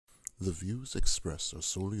The views expressed are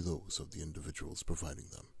solely those of the individuals providing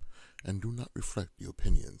them and do not reflect the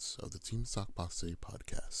opinions of the Team Pase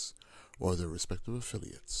podcast or their respective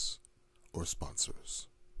affiliates or sponsors.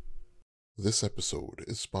 This episode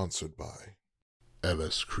is sponsored by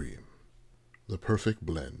LS Cream, the perfect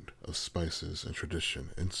blend of spices and tradition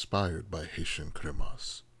inspired by Haitian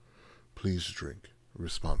cremas. Please drink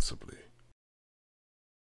responsibly.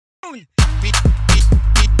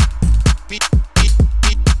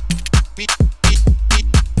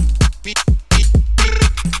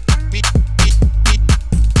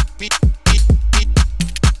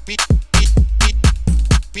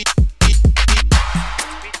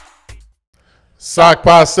 Sock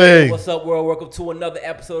Pase. What's up, world? Welcome to another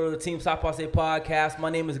episode of the Team Sock Pase podcast. My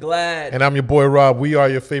name is Glad. And I'm your boy Rob. We are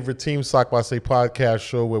your favorite Team Sock Pase podcast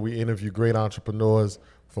show where we interview great entrepreneurs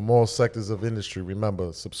from all sectors of industry.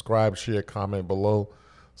 Remember, subscribe, share, comment below.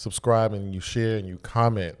 Subscribe and you share and you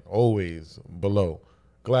comment always below.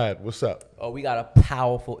 Glad, what's up? Oh, we got a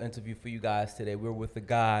powerful interview for you guys today. We're with a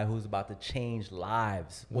guy who's about to change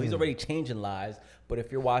lives. Well, he's already changing lives, but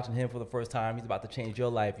if you're watching him for the first time, he's about to change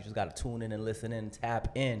your life. You just got to tune in and listen in,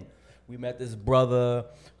 tap in. We met this brother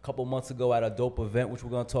a couple months ago at a dope event, which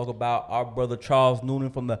we're going to talk about. Our brother Charles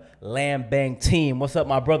Noonan from the Land Bank team. What's up,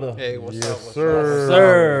 my brother? Hey, what's up? What's sir. up?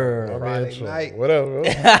 Sir. Friday night. Whatever.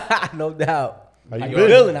 No doubt. How How you you been?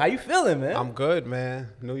 feeling? How you feeling, man? I'm good, man.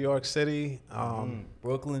 New York City,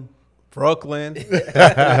 Brooklyn. Brooklyn,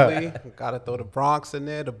 definitely. Got to throw the Bronx in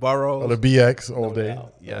there, the boroughs. On the BX all No day.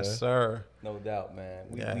 doubt. Yes, sir. No doubt, man.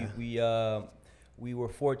 We were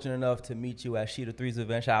fortunate enough to meet you at Sheeta 3's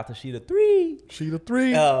event. Shout out to Sheeta 3. Sheeta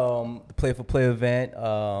 3. The Play for Play event,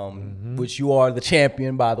 which you are the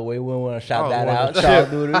champion, by the way. We want to shout that out. the Charles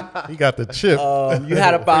chip. Noonan. He got the chip. You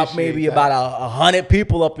had about Appreciate maybe that. about 100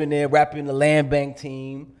 people up in there rapping the Land Bank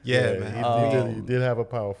team. Yeah, man. He did have a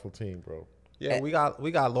powerful team, bro. Yeah, we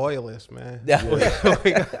got loyalists, man. Yeah.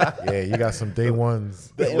 Yeah, you got some day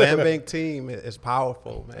ones. The Land Bank team is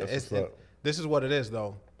powerful, man. That's what's up. This is what it is,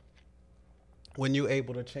 though. When you're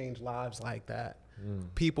able to change lives like that,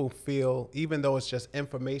 people feel, even though it's just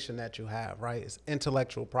information that you have, right? It's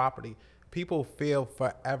intellectual property. People feel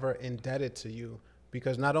forever indebted to you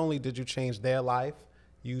because not only did you change their life,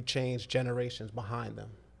 you changed generations behind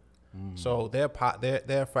them. So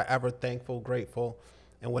they're forever thankful, grateful.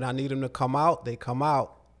 And when I need them to come out, they come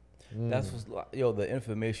out. That's what's the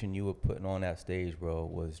information you were putting on that stage, bro,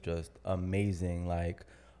 was just amazing. Like,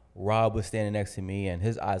 Rob was standing next to me and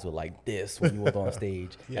his eyes were like this when you were on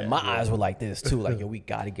stage. And my eyes were like this too. Like, yo, we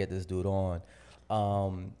got to get this dude on.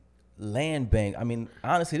 Land Bank. I mean,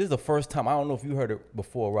 honestly, this is the first time. I don't know if you heard it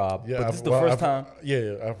before, Rob, but this is the first time.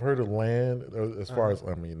 Yeah, I've heard of land as far as,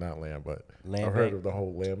 I mean, not land, but Land I've heard Bank. of the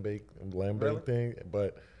whole land bank thing.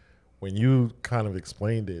 But when you kind of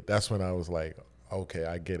explained it, that's when I was like, okay,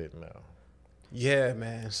 I get it now. Yeah,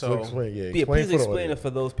 man. So explain, Please for the explain it audience. for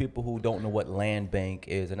those people who don't know what Land Bank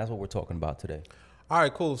is, and that's what we're talking about today. all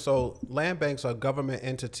right, cool. So land banks are government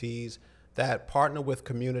entities that partner with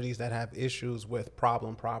communities that have issues with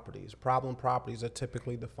problem properties. Problem properties are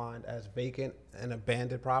typically defined as vacant and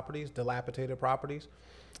abandoned properties, dilapidated properties.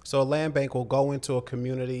 So a land bank will go into a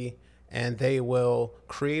community and they will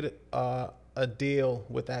create a deal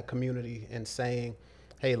with that community and saying,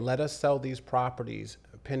 hey, let us sell these properties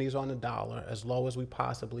pennies on the dollar as low as we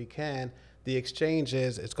possibly can. The exchange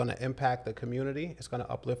is it's going to impact the community, it's going to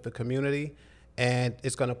uplift the community, and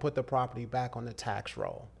it's going to put the property back on the tax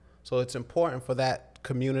roll. So it's important for that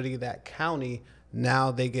community, that county,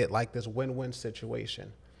 now they get like this win-win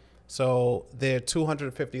situation. So there are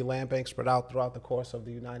 250 land banks spread out throughout the course of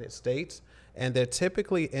the United States, and they're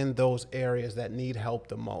typically in those areas that need help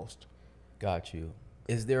the most. Got you.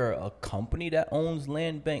 Is there a company that owns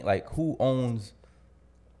Land Bank? Like, who owns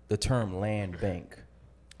the term Land Bank?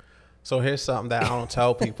 So here's something that I don't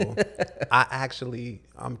tell people.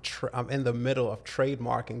 I'm in the middle of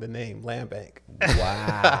trademarking the name Land Bank.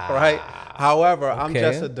 Wow. Right? However, I'm Okay.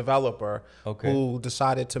 just a developer Okay. who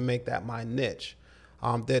decided to make that my niche.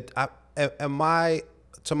 To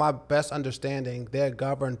my best understanding, they're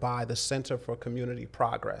governed by the Center for Community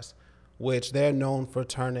Progress, which they're known for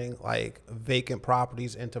turning like vacant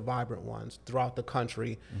properties into vibrant ones throughout the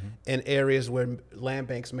country in areas where land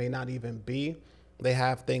banks may not even be. They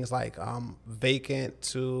have things like vacant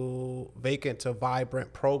to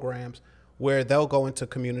vibrant programs where they'll go into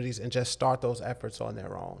communities and just start those efforts on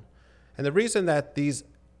their own. And the reason that these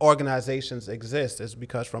organizations exist is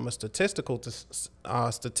because from a statistical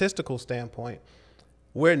standpoint,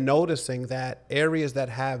 we're noticing that areas that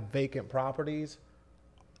have vacant properties,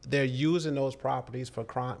 they're using those properties for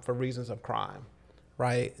reasons of crime,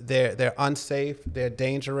 right? They're unsafe, they're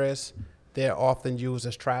dangerous, they're often used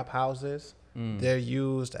as trap houses. They're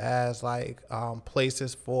used as like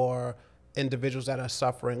places for individuals that are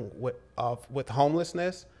suffering with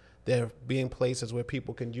homelessness. They're being places where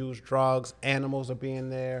people can use drugs. Animals are being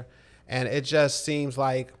there, and it just seems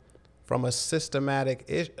like, from a systematic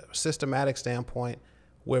standpoint,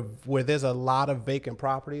 where there's a lot of vacant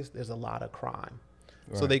properties, there's a lot of crime.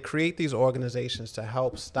 Right. So they create these organizations to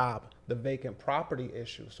help stop the vacant property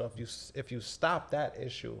issue. So if you stop that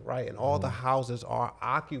issue, right, and all the houses are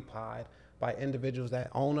occupied by individuals that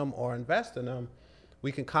own them or invest in them,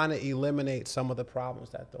 we can kind of eliminate some of the problems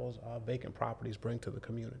that those vacant properties bring to the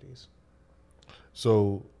communities.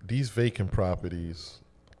 So these vacant properties,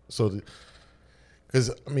 because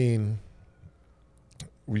I mean,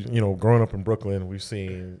 we growing up in Brooklyn, we've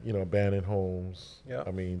seen abandoned homes. Yeah.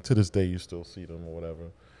 I mean, to this day, you still see them or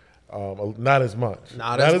whatever. Not as much.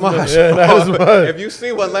 Not as much. Yeah, not as much. If you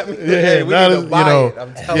see one, let me. Yeah, hey, we need to buy it.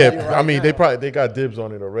 I'm telling you right I mean, now. they got dibs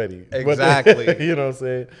on it already. Exactly. But, you know what I'm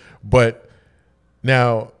saying? But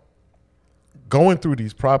now, going through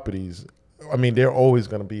these properties, I mean, they're always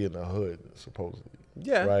going to be in the hood, supposedly.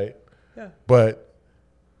 Yeah. Right. Yeah. But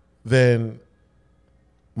then,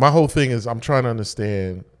 my whole thing is, I'm trying to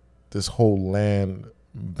understand this whole land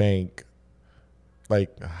bank.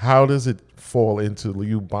 Like, how does it fall into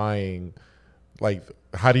you buying? Like,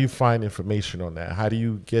 how do you find information on that? How do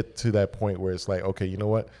you get to that point where it's like, okay, you know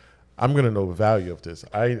what? I'm going to know the value of this.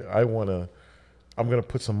 I'm going to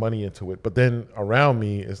put some money into it. But then around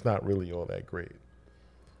me, it's not really all that great.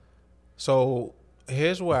 So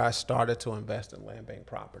here's where I started to invest in land bank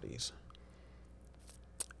properties.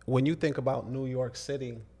 When you think about New York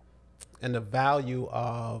City and the value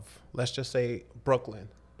of, let's just say, Brooklyn,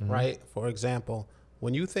 right? For example,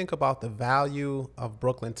 when you think about the value of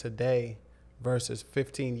Brooklyn today versus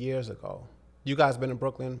 15 years ago, you guys been in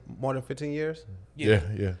Brooklyn more than 15 years?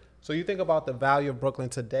 Yeah. So you think about the value of Brooklyn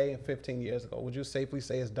today and 15 years ago, would you safely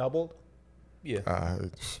say it's doubled? Yeah.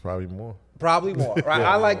 It's probably more. Probably more, right? Yeah,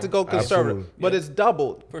 I like to go conservative, absolutely. But it's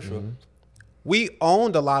doubled. For sure. We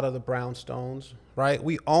owned a lot of the brownstones, right?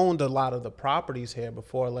 We owned a lot of the properties here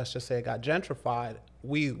before, let's just say, it got gentrified.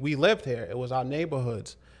 We lived here. It was our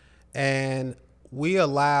neighborhoods. And we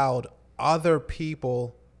allowed other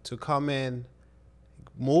people to come in,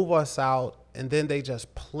 move us out, and then they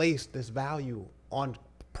just placed this value on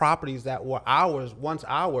properties that were once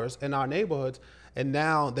ours in our neighborhoods, and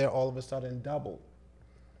now they're all of a sudden doubled.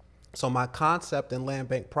 So my concept in land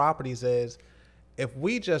bank properties is, if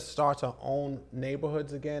we just start to own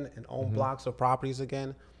neighborhoods again and own blocks of properties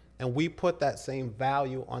again, and we put that same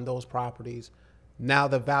value on those properties, now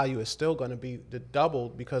the value is still going to be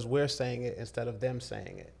doubled because we're saying it instead of them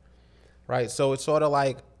saying it, right? So it's sort of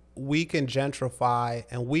like we can gentrify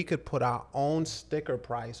and we could put our own sticker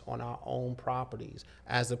price on our own properties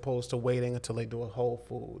as opposed to waiting until they do a Whole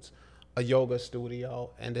Foods, a yoga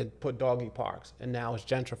studio, and then put doggy parks, and now it's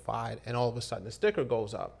gentrified and all of a sudden the sticker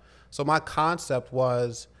goes up. So my concept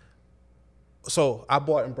was, so I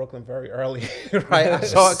bought in Brooklyn very early, right? I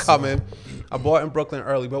saw it coming. I bought in Brooklyn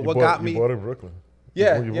early, but you bought in Brooklyn?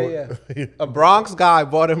 Yeah. A Bronx guy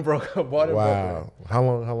bought in Brooklyn. Wow. How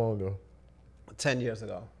long ago? 10 years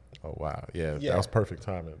ago. Oh, wow. Yeah. That was perfect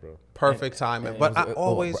timing, bro. Perfect timing. But I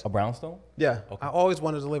always... A brownstone? Yeah. Okay. I always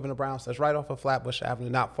wanted to live in a brownstone. It's right off of Flatbush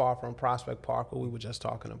Avenue, not far from Prospect Park, what we were just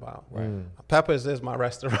talking about. Right. Peppers is my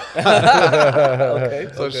restaurant.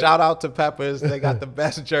 So shout out to Peppers. They got the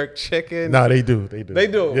best jerk chicken. No, they do. They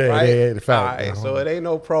do, yeah, right? Yeah, the fact. All right, so it ain't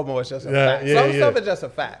no promo. It's just a fact. Some stuff is just a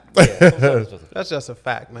fact. That's just a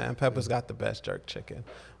fact, man. Peppers got the best jerk chicken.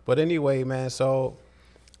 But anyway, man, so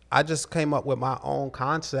I just came up with my own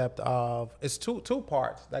concept of, it's two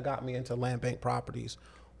parts that got me into land bank properties.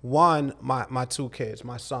 One, my two kids,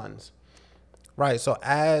 my sons, right? So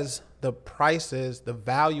as the prices, the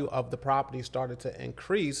value of the property started to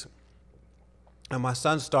increase and my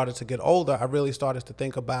sons started to get older, I really started to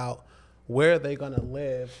think about where are they going to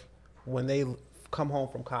live when they come home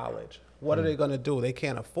from college? What are they going to do? They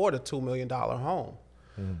can't afford a $2 million home.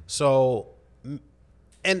 So,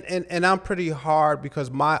 and I'm pretty hard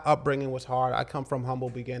because my upbringing was hard. I come from humble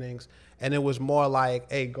beginnings, and it was more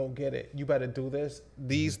like, hey, go get it. You better do this.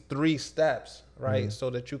 These 3 steps, right?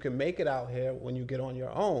 So that you can make it out here when you get on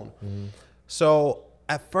your own. So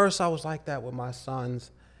at first I was like that with my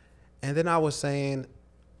sons. And then I was saying,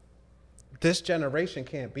 this generation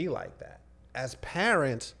can't be like that. As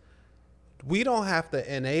parents, we don't have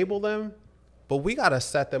to enable them, but we got to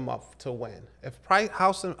set them up to win. If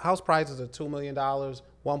house prices are $2 million, 1.5,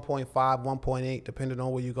 1.8, depending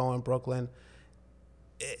on where you go in Brooklyn,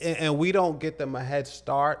 and we don't get them a head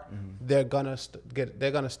start, they're gonna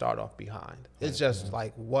start off behind. It's just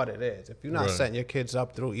like what it is. If you're not setting your kids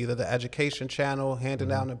up through either the education channel, handing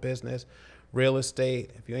down the business, real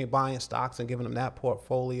estate, if you ain't buying stocks and giving them that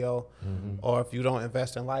portfolio, or if you don't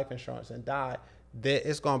invest in life insurance and die,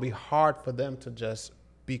 it's gonna be hard for them to just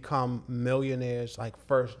become millionaires like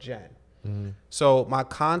first gen. So my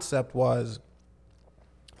concept was,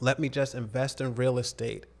 let me just invest in real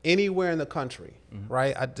estate anywhere in the country,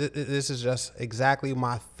 right? This is just exactly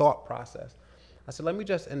my thought process. I said, let me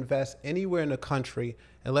just invest anywhere in the country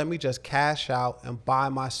and let me just cash out and buy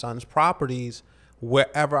my son's properties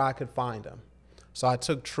wherever I could find them. So I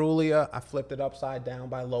took Trulia, I flipped it upside down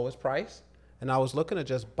by lowest price, and I was looking to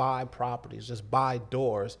just buy properties, just buy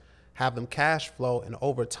doors, have them cash flow, and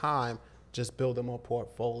over time, just build them a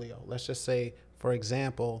portfolio. Let's just say, for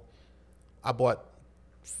example, I bought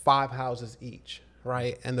 5 houses each,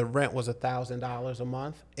 right? And the rent was $1,000 a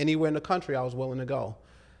month. Anywhere in the country I was willing to go.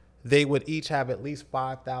 They would each have at least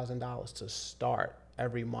 $5,000 to start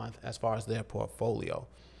every month as far as their portfolio.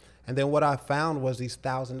 And then what I found was these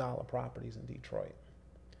 $1,000 properties in Detroit.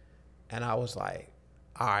 And I was like,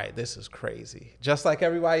 all right, this is crazy. Just like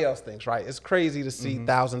everybody else thinks, right? It's crazy to see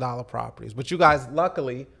 $1,000 properties. But you guys,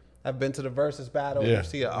 luckily, have been to the Versus battle. You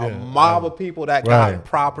see a mob of people that got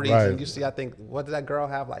properties. And you see, I think, what did that girl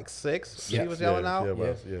have, like 6? She was yelling out?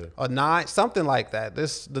 Or 9, something like that.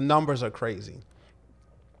 The numbers are crazy.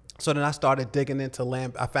 So then I started digging into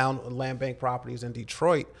land. I found land bank properties in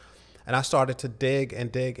Detroit. And I started to dig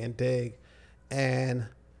and dig and dig. And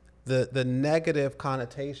the negative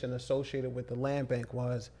connotation associated with the land bank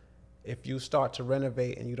was, if you start to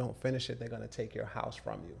renovate and you don't finish it, they're going to take your house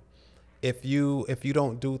from you. If you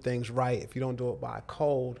don't do things right, if you don't do it by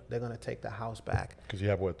code, they're going to take the house back. Because you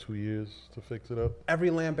have, what, 2 years to fix it up?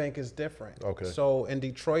 Every land bank is different. Okay. So in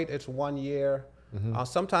Detroit, it's 1 year.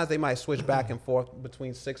 Sometimes they might switch back and forth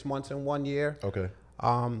between 6 months and 1 year. Okay.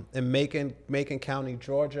 In Macon County,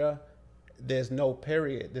 Georgia, there's no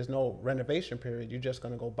period. There's no renovation period. You're just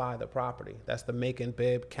going to go buy the property. That's the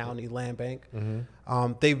Macon-Bibb County Land Bank.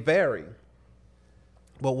 They vary.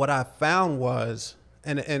 But what I found was,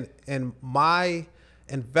 and my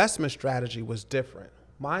investment strategy was different.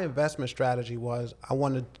 My investment strategy was, I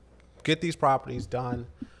want to get these properties done.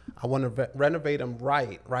 I want to renovate them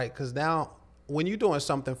right? Because now, when you're doing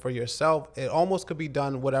something for yourself, it almost could be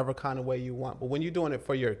done whatever kind of way you want. But when you're doing it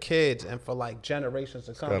for your kids and for like generations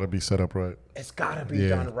to come, it's got to be set up right. It's got to be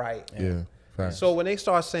done right. Yeah. Facts. So when they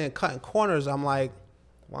start saying cutting corners, I'm like,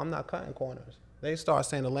 well, I'm not cutting corners. They start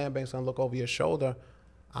saying the land bank's going to look over your shoulder.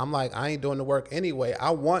 I'm like, I ain't doing the work anyway.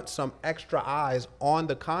 I want some extra eyes on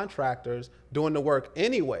the contractors doing the work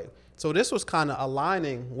anyway. So this was kind of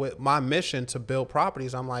aligning with my mission to build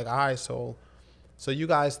properties. I'm like, all right, so you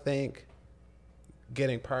guys think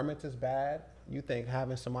getting permits is bad? You think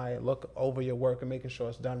having somebody look over your work and making sure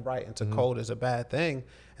it's done right and to code is a bad thing?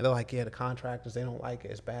 And they're like, yeah, the contractors, they don't like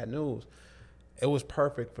it. It's bad news. It was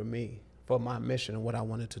perfect for me, for my mission and what I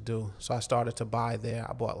wanted to do. So I started to buy there.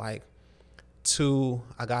 I bought like 2.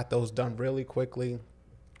 I got those done really quickly.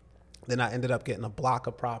 Then I ended up getting a block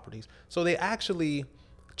of properties. So they actually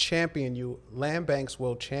champion you. Land banks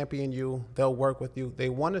will champion you. They'll work with you. They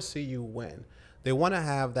want to see you win. They want to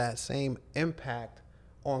have that same impact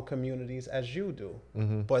on communities as you do.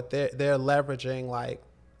 But they're leveraging like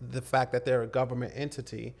the fact that they're a government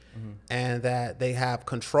entity and that they have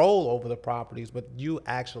control over the properties, but you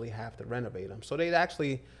actually have to renovate them. So they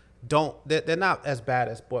actually they're not as bad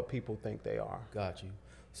as what people think they are. Got you.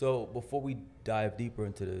 So before we dive deeper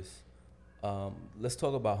into this, let's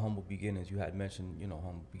talk about humble beginnings. You had mentioned,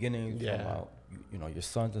 humble beginnings, about, your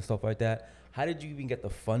sons and stuff like that. How did you even get the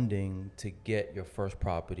funding to get your first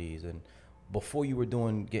properties? And before you were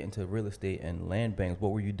get into real estate and land banks,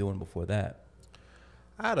 what were you doing before that?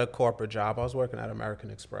 I had a corporate job. I was working at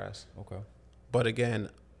American Express. Okay. But again,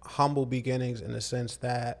 humble beginnings in the sense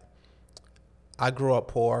that I grew up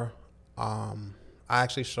poor. I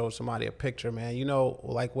actually showed somebody a picture, man.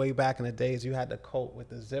 Like way back in the days, you had the coat with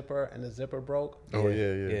the zipper and the zipper broke. Oh,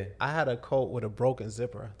 yeah. I had a coat with a broken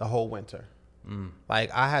zipper the whole winter.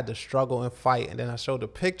 Like I had to struggle and fight. And then I showed the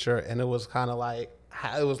picture and it was kind of like,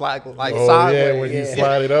 sideways. Yeah, when you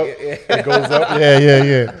slide it up, it goes up.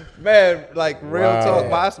 Yeah. Man, like real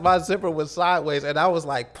talk, my zipper was sideways and I was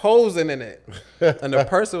like posing in it. And the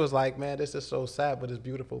person was like, man, this is so sad, but it's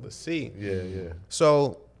beautiful to see. Yeah.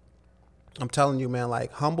 So I'm telling you, man,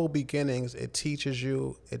 like humble beginnings, it teaches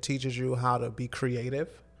you how to be creative,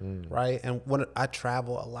 right? And when I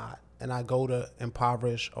travel a lot and I go to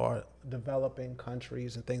impoverished or developing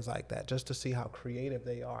countries and things like that just to see how creative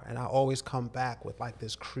they are. And I always come back with like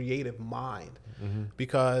this creative mind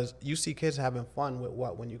because you see kids having fun with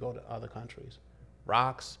what when you go to other countries?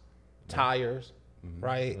 Rocks, tires,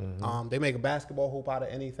 right? They make a basketball hoop out of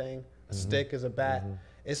anything. A stick is a bat.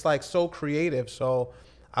 It's like so creative. So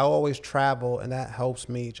I always travel, and that helps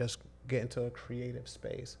me just get into a creative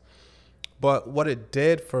space. But what it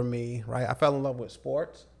did for me, right? I fell in love with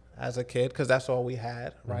sports as a kid because that's all we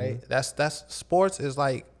had, right? That's sports is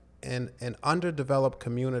like in underdeveloped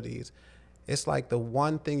communities. It's like the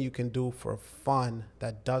one thing you can do for fun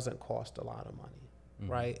that doesn't cost a lot of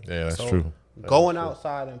money, right? Yeah, that's true. Going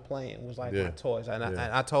outside and playing was like my toys, and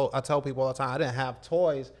I tell people all the time I didn't have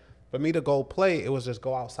toys. For me to go play, it was just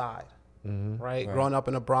go outside, right? Growing up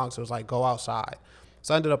in the Bronx, it was like go outside.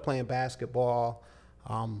 So I ended up playing basketball.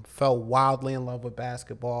 Fell wildly in love with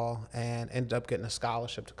basketball and ended up getting a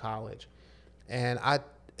scholarship to college. And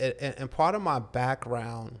part of my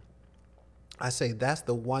background, I say that's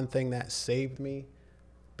the one thing that saved me,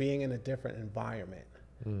 being in a different environment.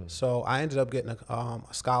 So I ended up getting a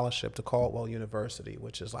scholarship to Caldwell University,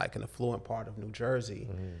 which is like an affluent part of New Jersey.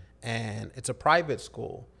 And it's a private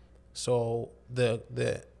school. So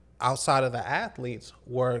the outside of the athletes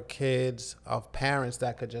were kids of parents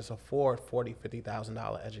that could just afford $40,000,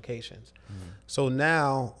 $50,000 educations. So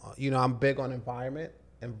now, I'm big on environment.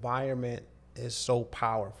 Environment is so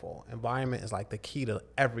powerful. Environment is like the key to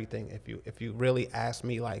everything. If you really ask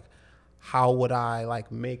me, like, how would I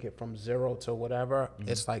like make it from zero to whatever?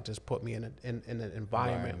 It's like just put me in an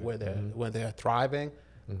environment where they're thriving.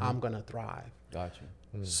 I'm gonna thrive. Gotcha.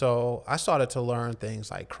 So I started to learn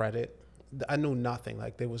things like credit. I knew nothing.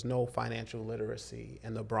 Like there was no financial literacy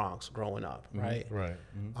in the Bronx growing up, right? Right.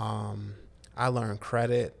 I learned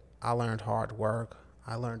credit. I learned hard work.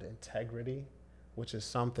 I learned integrity, which is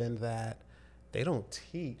something that they don't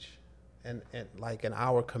teach in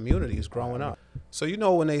our communities growing up. So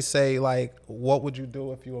when they say like, what would you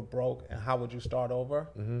do if you were broke and how would you start over?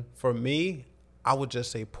 For me, I would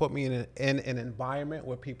just say put me in an environment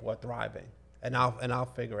where people are thriving. And I'll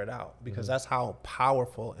figure it out because that's how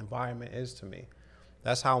powerful environment is to me.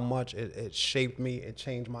 That's how much it shaped me. It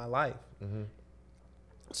changed my life.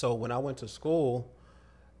 So when I went to school,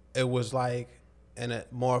 it was like in a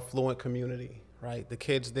more affluent community, right? The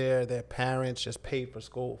kids there, their parents just paid for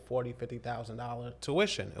school, $40,000, $50,000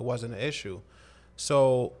 tuition. It wasn't an issue.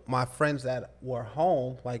 So my friends that were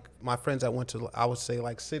home, like my friends that went to, I would say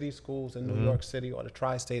like city schools in New York City or the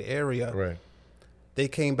tri-state area, Right. they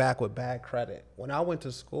came back with bad credit. When I went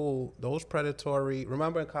to school, those predatory,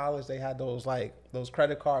 remember in college they had those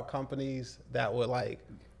credit card companies that would like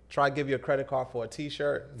try to give you a credit card for a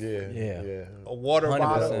t-shirt. Yeah. A water 100%.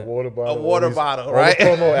 bottle. A water bottle. A water bottle, right?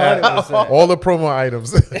 All the promo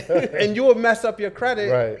items. And you would mess up your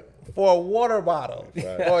credit Right. for a water bottle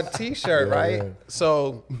or a t-shirt, right? Yeah.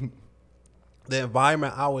 So the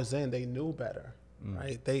environment I was in, they knew better,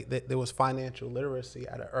 right? There was financial literacy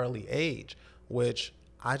at an early age, which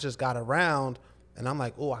I just got around and I'm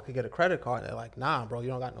like, oh, I could get a credit card. And they're like, nah, bro, you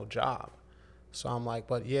don't got no job. So I'm like,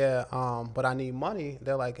 but I need money.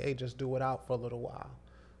 They're like, hey, just do it out for a little while.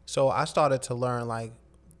 So I started to learn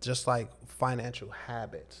just financial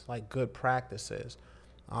habits, like good practices.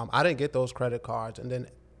 I didn't get those credit cards. And then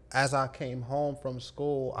as I came home from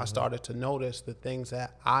school, I started to notice the things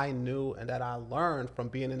that I knew and that I learned from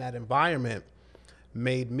being in that environment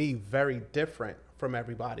made me very different from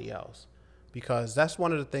everybody else. Because that's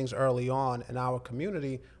one of the things early on in our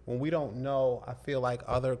community, when we don't know, I feel like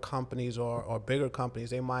other companies or bigger companies,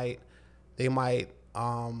 they might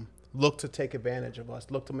look to take advantage of us,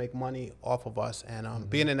 look to make money off of us. And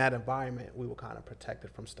being in that environment, we were kind of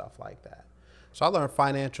protected from stuff like that. So I learned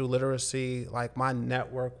financial literacy. Like my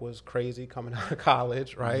network was crazy coming out of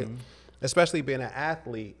college, right? Especially being an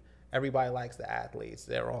athlete. Everybody likes the athletes.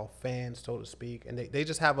 They're all fans, so to speak. And they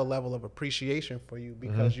just have a level of appreciation for you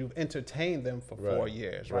because you've entertained them for 4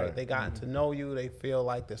 years, right? They gotten to know you. They feel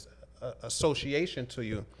like this association to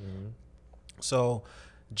you. So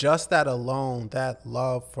just that alone, that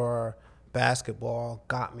love for basketball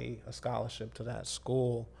got me a scholarship to that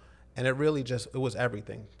school. And it really it was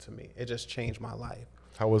everything to me. It just changed my life.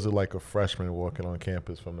 How was it like a freshman walking on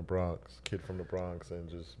campus from the Bronx, kid from the Bronx, and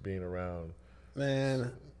just being around?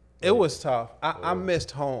 Man, it was tough. I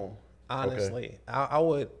missed home, honestly.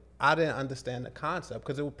 Okay. I didn't understand the concept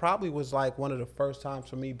because it probably was like one of the first times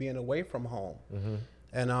for me being away from home.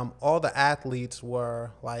 And all the athletes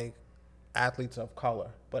were like athletes of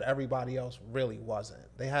color, but everybody else really wasn't.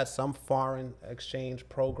 They had some foreign exchange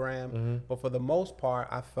program, but for the most part,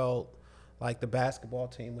 I felt like the basketball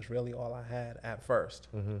team was really all I had at first.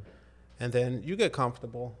 and then you get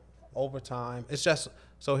comfortable over time. It's just,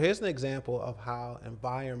 so here's an example of how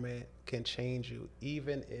environment can change you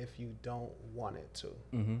even if you don't want it to,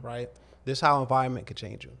 right? This is how environment can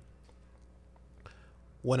change you.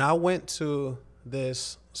 When I went to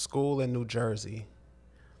this school in New Jersey,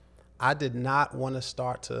 I did not want to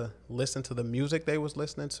start to listen to the music they was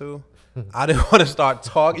listening to. I didn't want to start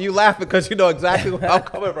talking. You laughing because you know exactly where I'm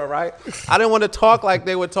coming from, right? I didn't want to talk like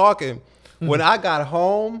they were talking. When I got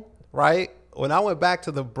home, right? When I went back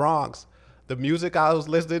to the Bronx, the music I was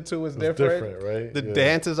listening to was different. Right? The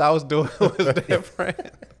dances I was doing was different.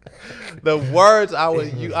 The words I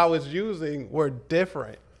was using were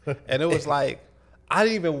different. And it was like, I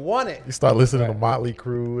didn't even want it. You start listening to Motley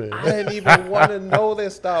Crue. And I didn't even want to know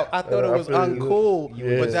this stuff. I thought it was uncool,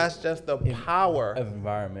 but that's just the power of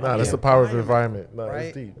environment. Nah, that's the power of environment. Nah, right?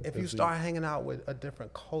 it's deep. If you It's start hanging out with a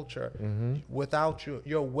different culture, without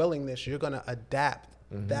your willingness, you're going to adapt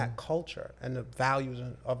that culture and the values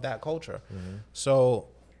of that culture. So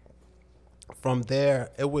from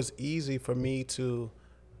there, it was easy for me to,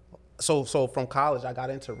 so from college, I got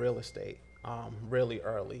into real estate really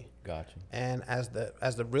early. Gotcha. And as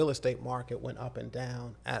the real estate market went up and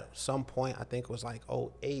down, at some point, I think it was like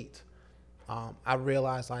 2008, I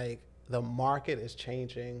realized like the market is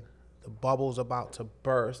changing. The bubble's about to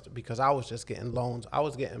burst because I was just getting loans. I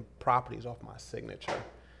was getting properties off my signature.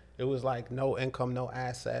 It was like no income, no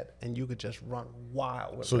asset, and you could just run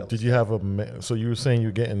wild with So real did you have so you were saying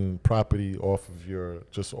you're getting property off of your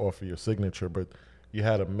signature, but you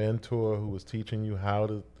had a mentor who was teaching you how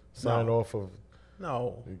to sign off of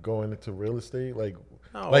going into real estate? Like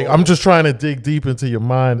I'm just trying to dig deep into your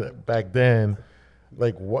mind back then.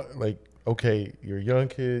 Like what, like, okay, you're a young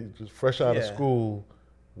kid, just fresh out of school.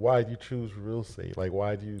 Why did you choose real estate? Like,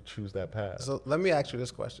 why do you choose that path? So let me ask you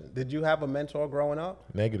this question. Did you have a mentor growing up?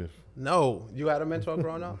 Negative. No. You had a mentor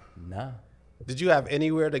growing up? Nah. Did you have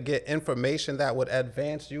anywhere to get information that would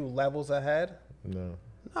advance you levels ahead? No.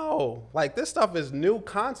 No. Like, this stuff is new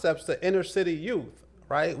concepts to inner city youth,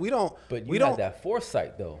 right? We don't. But you had that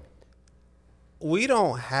foresight, though. We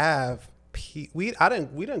don't have. We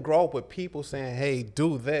didn't grow up with people saying, "Hey,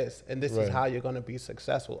 do this, and this is how you're going to be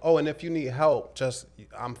successful." Oh, and if you need help, just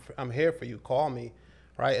I'm here for you. Call me,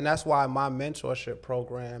 right? And that's why my mentorship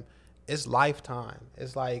program is lifetime.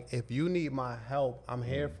 It's like, if you need my help, I'm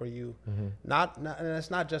here for you. Not, and it's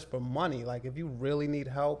not just for money. Like, if you really need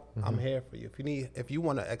help, I'm here for you. If you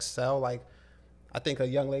want to excel, like, I think a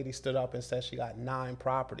young lady stood up and said she got 9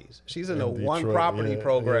 properties. She's in a Detroit, one property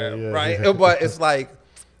program, right? But it's like,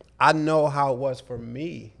 I know how it was for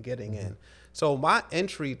me getting in. So my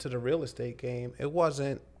entry to the real estate game, it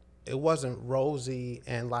wasn't rosy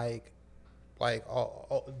and like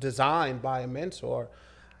designed by a mentor.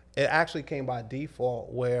 It actually came by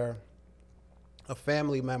default, where a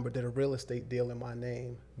family member did a real estate deal in my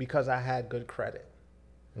name because I had good credit.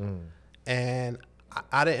 And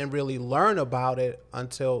I didn't really learn about it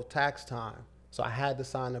until tax time. So I had to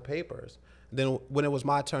sign the papers. Then when it was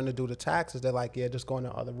my turn to do the taxes, they're like, yeah, just go in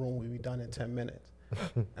the other room. We'll be done in 10 minutes.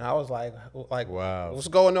 And I was like, wow, what's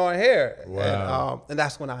going on here? Wow. And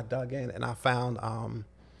that's when I dug in and I found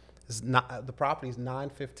the property's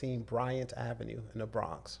 915 Bryant Avenue in the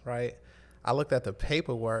Bronx, right? I looked at the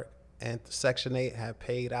paperwork and Section 8 had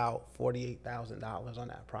paid out $48,000 on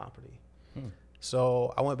that property.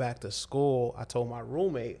 So I went back to school. I told my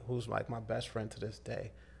roommate, who's like my best friend to this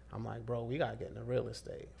day, I'm like, bro, we got to get into real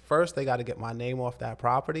estate. First, they got to get my name off that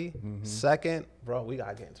property. Second, bro, we got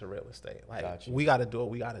to get into real estate. Like, we got to do what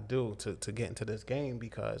we got to do to get into this game,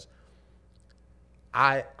 because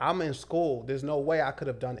I'm in school. There's no way I could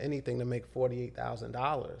have done anything to make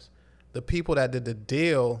 $48,000. The people that did the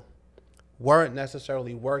deal weren't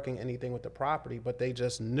necessarily working anything with the property, but they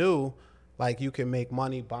just knew, like, you can make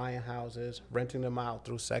money buying houses, renting them out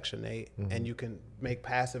through Section 8, and you can make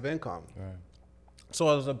passive income. Right. So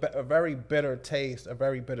it was a very bitter taste, a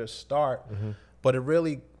very bitter start, but it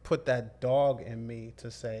really put that dog in me to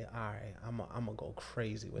say, all right, I'm gonna go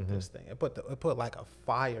crazy with this thing. It put like a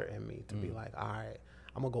fire in me to be like, all right,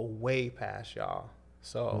 I'm gonna go way past y'all.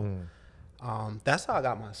 So that's how I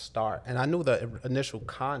got my start. And I knew the initial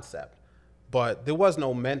concept, but there was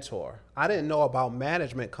no mentor. I didn't know about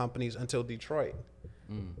management companies until Detroit.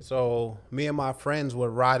 So me and my friends were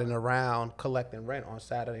riding around collecting rent on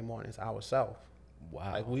Saturday mornings ourselves.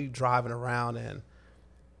 Wow. Like, we driving around in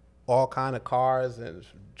all kind of cars and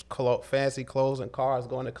fancy clothes and cars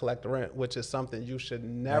going to collect the rent, which is something you should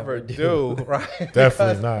never do, right?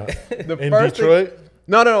 Definitely not. The in first Detroit?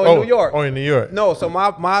 No, in New York. Oh, in New York. No, so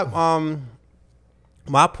my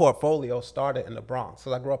my portfolio started in the Bronx,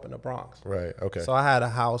 because I grew up in the Bronx. Right. Okay. So I had a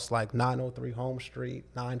house like 903 Home Street,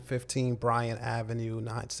 915 Bryant Avenue,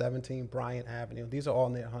 917 Bryant Avenue. These are all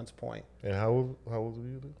near Hunts Point. And how old were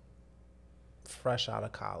you then? Fresh out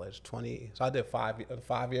of college, 20. So I did a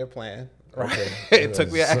 5-year plan. Right. Okay. It took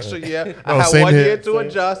me an extra year. I Oh, had same 1 here. year to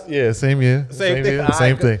adjust. Yeah, same year. Same thing. Year,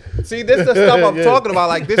 same thing. See, this is the stuff I'm Yeah. talking about.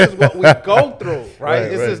 Like, this is what we go through, right? Right,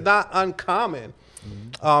 This right. is not uncommon.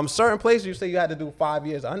 Certain places you say you had to do 5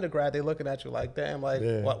 years undergrad, they looking at you like, damn, like,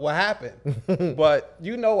 Yeah. what happened? But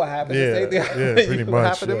you know what happened. Yeah, The same thing yeah, pretty much,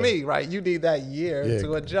 happened to yeah. me, right? You need that year Yeah.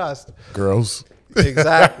 to adjust. Girls.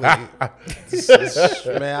 Exactly.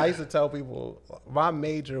 Man, I used to tell people my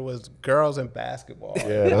major was girls and basketball. Yeah,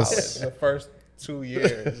 in that's- college, the first 2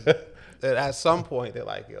 years. And at some point, they're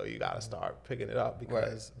like, yo, you got to start picking it up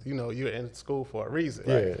because, you know, you're in school for a reason.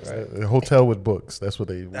 Yeah, Right? a hotel with books. That's what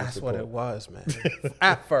they. That's used to what call it was, man.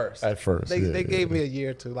 At first. At first, They, yeah, they yeah, gave me a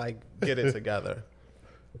year to, like, get it together.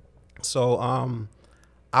 So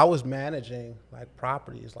I was managing, like,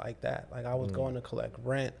 properties like that. Like, I was going to collect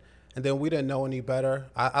rent. And then we didn't know any better.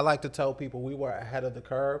 I like to tell people we were ahead of the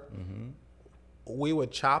curve. We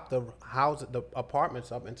would chop the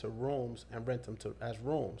apartments up into rooms and rent them as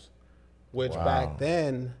rooms, which Wow. back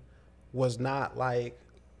then was not like,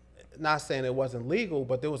 not saying it wasn't legal,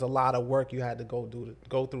 but there was a lot of work you had to go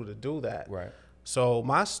through to do that. Right. So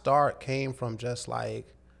my start came from just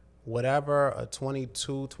like whatever a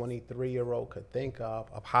 22, 23-year-old could think of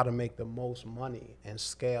how to make the most money and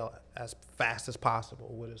scale as fast as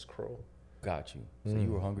possible with his crew. Got you. So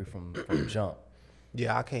you were hungry from jump.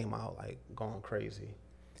 Yeah, I came out like going crazy.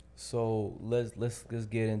 So let's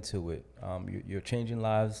get into it. You're changing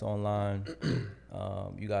lives online.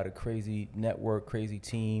 You got a crazy network, crazy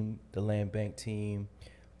team, the land bank team.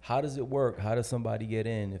 How does it work? How does somebody get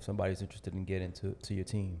in if somebody's interested in getting to your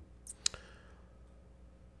team?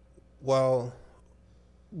 Well,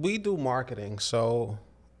 we do marketing, so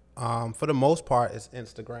for the most part, it's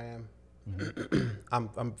Instagram.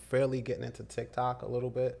 I'm fairly getting into TikTok a little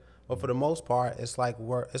bit, but for the most part, it's like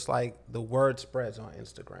the word spreads on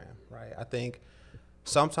Instagram, right? I think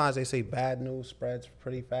sometimes they say bad news spreads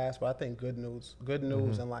pretty fast, but I think good news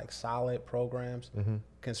and like solid programs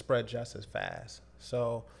can spread just as fast.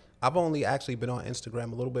 So I've only actually been on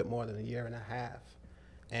Instagram a little bit more than a year and a half,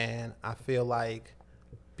 and I feel like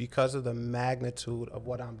because of the magnitude of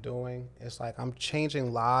what I'm doing, it's like I'm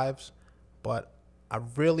changing lives, but I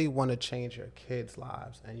really want to change your kids'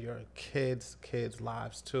 lives and your kids'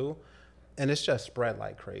 lives too. And it's just spread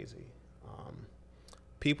like crazy.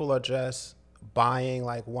 People are just buying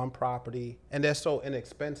like one property and they're so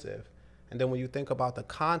inexpensive. And then when you think about the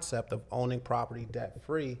concept of owning property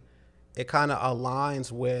debt-free, it kind of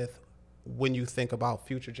aligns with when you think about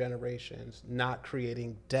future generations not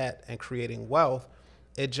creating debt and creating wealth.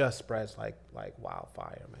 It just spreads like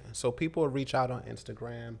wildfire, man. So people will reach out on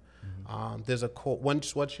Instagram. There's a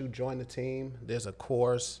once you join the team, there's a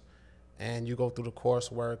course, and you go through the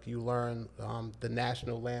coursework. You learn the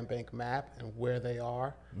National Land Bank map and where they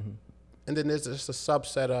are, and then there's just a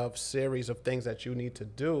subset of series of things that you need to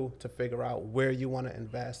do to figure out where you want to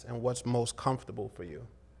invest and what's most comfortable for you.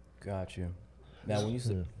 Got you. Now, when you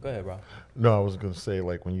say, go ahead, Rob. No, I was going to say,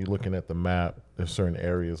 like, when you're looking at the map, there's certain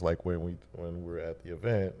areas, like when we were at the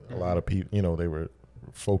event, a lot of people, you know, they were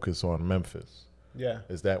focused on Memphis. Yeah,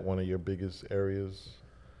 Is that one of your biggest areas?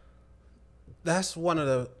 that's one of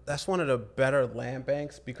the better land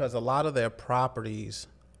banks because a lot of their properties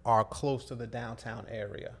are close to the downtown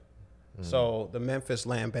area. So the Memphis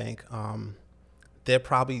Land Bank,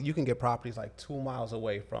 you can get properties like 2 miles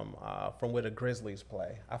away from where the Grizzlies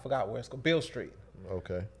play. I forgot where it's called. Beale Street.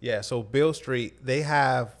 Okay. Yeah, so Beale Street, they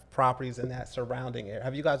have properties in that surrounding area.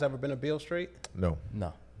 Have you guys ever been to Beale Street? No.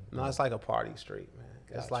 No. No, it's like a party street, man.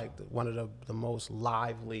 It's like one of the most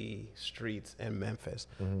lively streets in Memphis.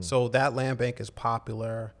 So that land bank is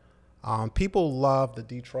popular. People love the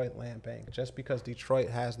Detroit Land Bank just because Detroit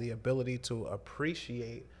has the ability to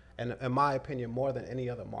appreciate, and in my opinion, more than any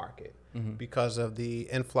other market because of the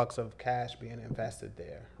influx of cash being invested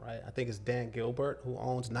there, right? I think it's Dan Gilbert who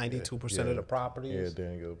owns 92% of the properties. Yeah,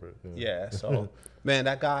 Dan Gilbert. Yeah, so, man,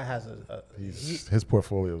 that guy has His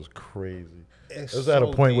portfolio is crazy. It's It was at a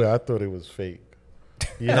so point where I deep. thought it was fake.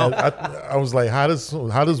 Yeah, I was like, how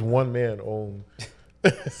does one man own?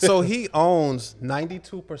 So he owns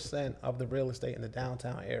 92% of the real estate in the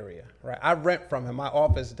downtown area, right? I rent from him. My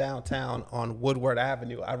office downtown on Woodward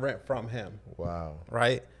Avenue, I rent from him, Wow.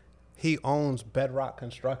 right? He owns Bedrock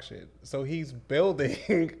Construction. So he's building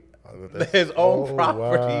That's- his own oh,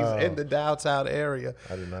 properties wow. in the downtown area.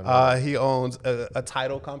 I did not know that. He owns a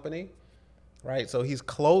title company. right? So he's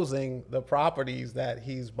closing the properties that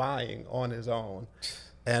he's buying on his own,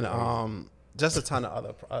 and just a ton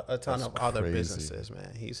of other crazy. businesses,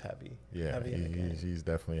 man. He's heavy. Yeah, heavy in the game. he's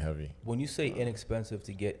definitely heavy. When you say inexpensive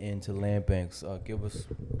to get into land banks, give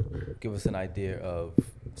us an idea of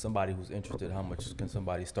somebody who's interested. How much can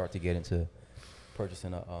somebody start to get into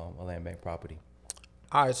purchasing a land bank property?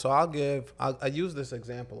 All right, so I use this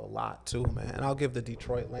example a lot too, man. And I'll give the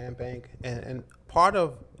Detroit Land Bank, and part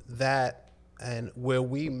of that, and where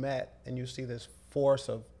we met, and you see this force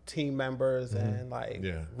of team members and like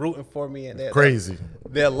rooting for me, and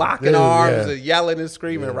they're locking arms and yelling and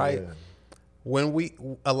screaming, right? Yeah.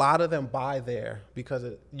 When a lot of them buy there because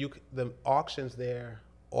the auctions there,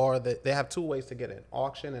 or they have two ways to get in: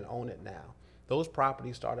 auction and own it now. Those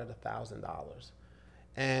properties start at $1,000.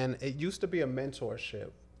 And it used to be a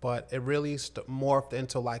mentorship, but it really morphed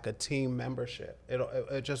into like a team membership.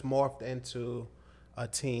 It just morphed into a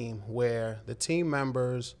team where the team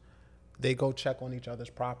members, they go check on each other's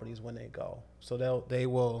properties when they go. So they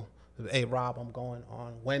will, hey, Rob, I'm going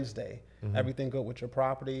on Wednesday. Everything good with your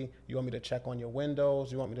property? You want me to check on your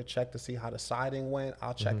windows? You want me to check to see how the siding went?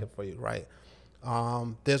 I'll check it for you, right?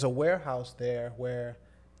 There's a warehouse there where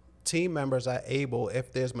team members are able,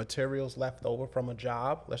 if there's materials left over from a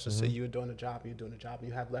job, let's just say you're doing a job, and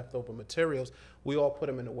you have leftover materials, we all put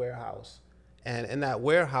them in the warehouse. And in that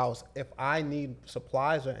warehouse, if I need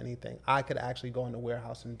supplies or anything, I could actually go in the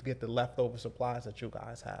warehouse and get the leftover supplies that you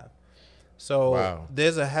guys have. So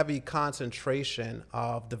there's a heavy concentration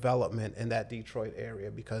of development in that Detroit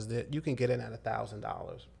area because you can get in at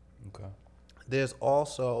 $1,000. Okay. There's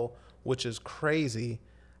also, which is crazy,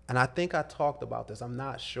 and I think I talked about this, I'm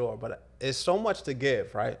not sure, but it's so much to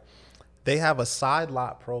give, right? They have a side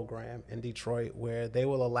lot program in Detroit where they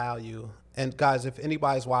will allow you, and guys, if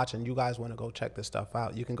anybody's watching, you guys want to go check this stuff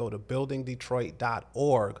out, you can go to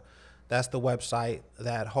buildingdetroit.org. That's the website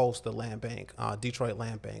that hosts the land bank, Detroit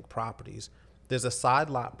Land Bank properties. There's a side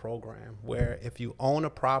lot program where if you own a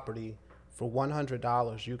property for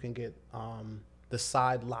 $100, you can get the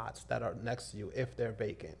side lots that are next to you if they're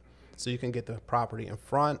vacant. So you can get the property in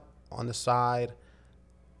front, on the side,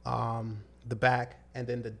 the back, and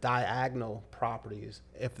then the diagonal properties.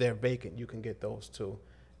 If they're vacant, you can get those too.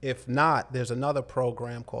 If not, there's another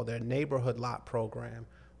program called their neighborhood lot program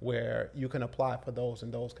where you can apply for those,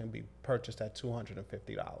 and those can be purchased at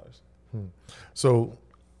 $250. So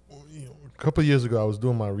a couple of years ago, I was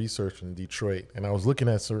doing my research in Detroit, and I was looking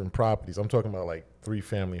at certain properties. I'm talking about like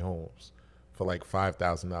 3-family homes for like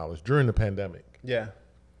 $5,000 during the pandemic. Yeah.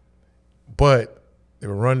 But they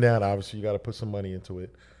were run down. Obviously, you got to put some money into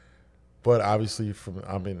it. But obviously,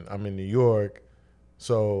 I'm in New York,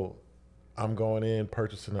 so I'm going in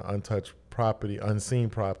purchasing an untouched property, unseen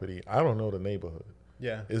property. I don't know the neighborhood.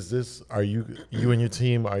 Yeah. Is this? Are you and your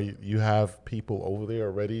team? You have people over there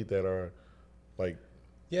already that are like?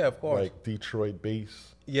 Yeah, of course. Like Detroit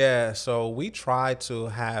based. Yeah. So we try to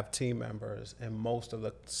have team members in most of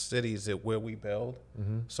the cities where we build.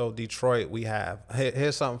 So Detroit, we have.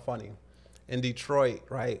 Here's something funny. In Detroit,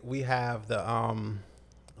 right, we have the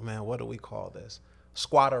what do we call this?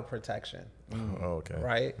 Squatter protection. Oh, okay.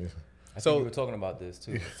 Right? I think we were talking about this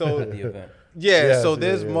too at the event. So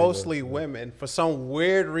there's mostly women for some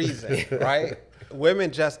weird reason, right?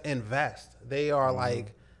 Women just invest. They are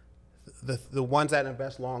like the ones that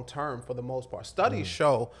invest long term for the most part. Studies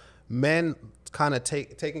show men kind of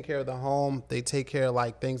taking care of the home. They take care of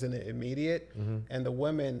like things in the immediate, and the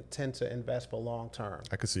women tend to invest for long term.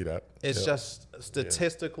 I could see that. It's just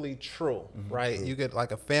statistically true, right? True. You get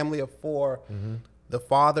like a family of 4. The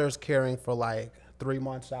father's caring for like 3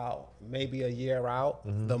 months out, maybe a year out.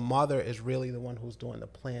 The mother is really the one who's doing the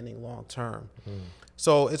planning long term.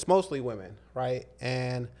 So it's mostly women, right?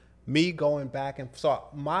 And me going back, and so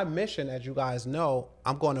my mission, as you guys know,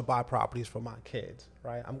 I'm going to buy properties for my kids,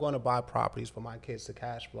 right? I'm going to buy properties for my kids to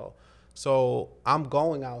cash flow. So I'm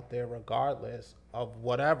going out there regardless of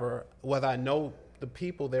whether I know the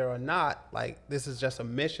people there or not. Like, this is just a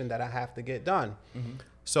mission that I have to get done.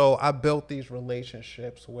 So I built these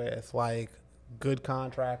relationships with like good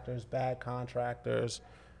contractors, bad contractors,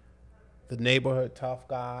 the neighborhood tough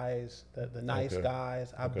guys, the nice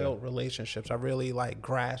guys. I built relationships. I really like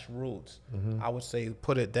grassroots. I would say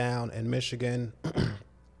put it down in Michigan,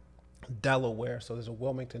 Delaware. So there's a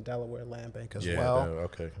Wilmington, Delaware land bank as well.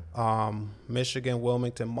 Michigan,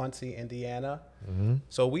 Wilmington, Muncie, Indiana.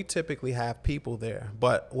 So we typically have people there.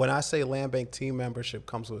 But when I say land bank team membership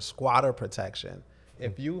comes with squatter protection,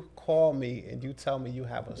 if you call me and you tell me you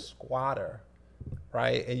have a squatter,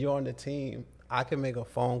 right, and you're on the team, I can make a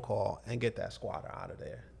phone call and get that squatter out of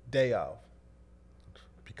there day of.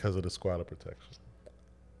 Because of the squatter protection.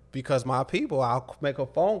 because my people, I'll make a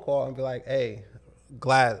phone call and be like, hey,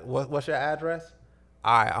 Glad, what's your address?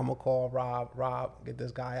 All right, I'm going to call Rob. Rob, get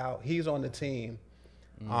this guy out. He's on the team.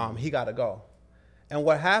 He got to go. And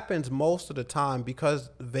what happens most of the time, because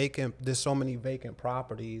there's so many vacant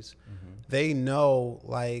properties, they know,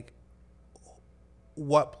 like,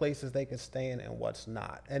 what places they can stay in and what's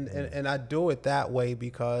not. And I do it that way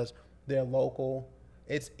because they're local.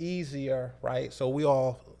 It's easier, right? So we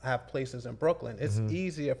all have places in Brooklyn. It's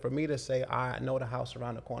easier for me to say, I know the house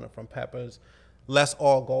around the corner from Pepper's. Let's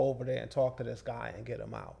all go over there and talk to this guy and get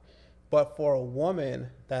him out. But for a woman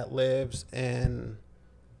that lives in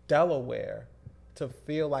Delaware, to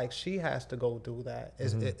feel like she has to go do that,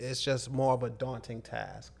 it's just more of a daunting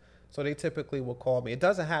task. So they typically will call me. It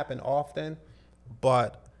doesn't happen often,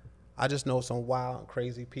 but I just know some wild and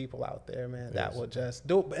crazy people out there, man, that will just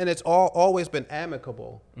do it. And it's always been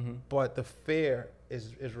amicable, but the fear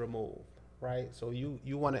is removed, right? So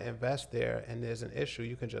you want to invest there and there's an issue,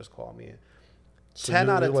 you can just call me in. So 10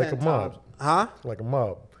 out of 10 like a mob. times. Huh? Like a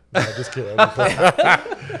mob. No, just kidding.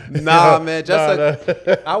 Nah, man.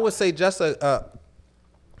 I would say just a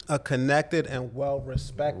connected and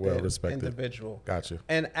well-respected individual. Gotcha.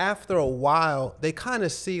 And after a while, they kind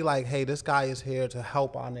of see like, hey, this guy is here to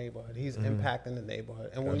help our neighborhood. He's impacting the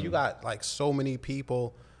neighborhood. And when you got like so many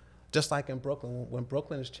people, just like in Brooklyn, when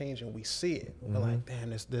Brooklyn is changing, we see it. We're like,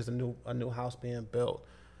 damn, there's a new house being built.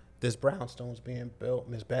 This brownstone's being built.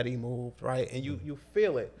 Miss Betty moved, right? And you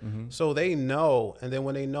feel it. So they know. And then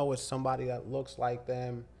when they know it's somebody that looks like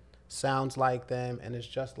them, sounds like them, and is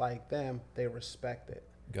just like them, they respect it.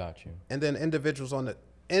 Got you. And then individuals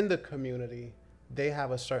in the community, they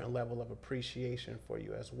have a certain level of appreciation for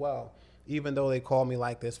you as well. Even though they call me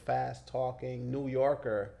like this fast-talking New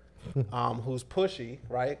Yorker who's pushy,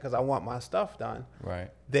 right? Because I want my stuff done.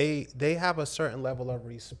 Right. They have a certain level of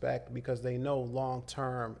respect because they know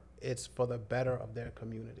long-term it's for the better of their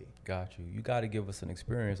community. Got you. You got to give us an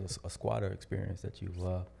experience, a squatter experience that you've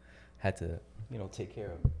had to, take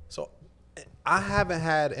care of. So I haven't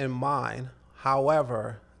had in mind.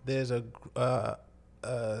 However, there's a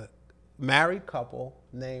married couple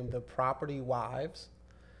named the Property Wives.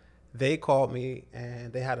 They called me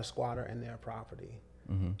and they had a squatter in their property.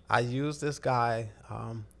 I used this guy.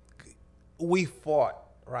 We fought,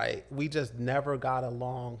 right? We just never got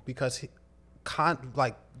along because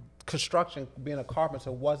construction, being a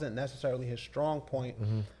carpenter, wasn't necessarily his strong point,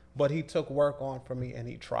 but he took work on for me and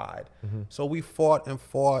he tried. So we fought and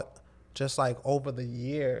fought just like over the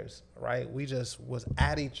years, right? We just was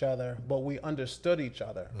at each other, but we understood each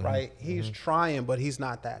other, right? He's trying, but he's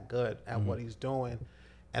not that good at what he's doing.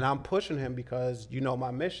 And I'm pushing him because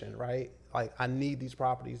my mission, right? Like, I need these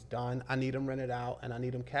properties done. I need them rented out, and I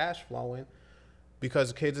need them cash flowing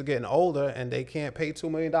because kids are getting older and they can't pay $2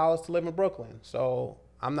 million to live in Brooklyn. So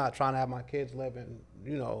I'm not trying to have my kids live in,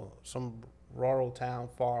 some rural town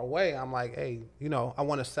far away. I'm like, hey, I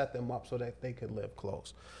want to set them up so that they could live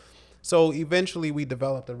close. So eventually we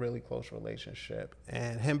developed a really close relationship.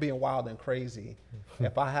 And him being wild and crazy,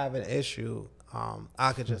 if I have an issue,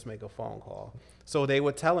 I could just make a phone call. So they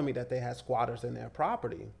were telling me that they had squatters in their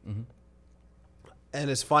property. And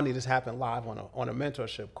it's funny, this happened live on a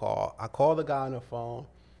mentorship call. I called the guy on the phone.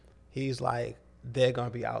 He's like, they're going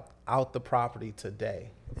to be out the property today.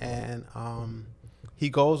 And he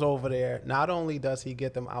goes over there. Not only does he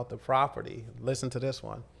get them out the property, listen to this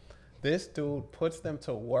one. This dude puts them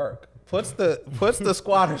to work, puts the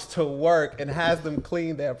squatters to work and has them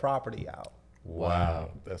clean their property out. Wow,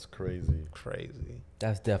 that's crazy. Crazy.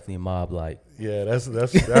 That's definitely mob-like. Yeah, that's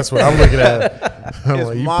what I'm looking at. I'm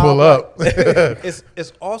like, you pull up.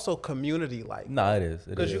 It's also community-like. No, it is.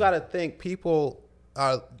 Because you got to think people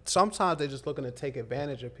are sometimes they're just looking to take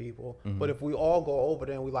advantage of people. But if we all go over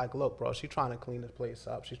there and we like, look, bro, she's trying to clean this place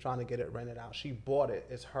up. She's trying to get it rented out. She bought it.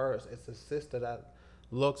 It's hers. It's a sister that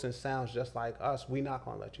looks and sounds just like us. We're not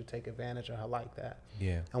going to let you take advantage of her like that.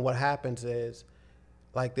 Yeah. And what happens is,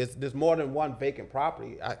 like, there's more than one vacant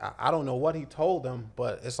property. I don't know what he told them,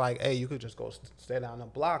 but it's like, hey, you could just go stay down the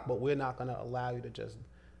block, but we're not going to allow you to just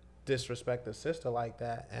disrespect the sister like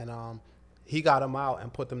that. And he got them out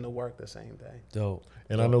and put them to work the same day. Dope.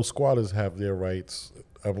 And I know squatters have their rights.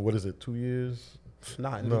 What is it, 2 years?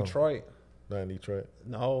 Not in Detroit. Not in Detroit?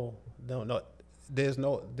 No. There's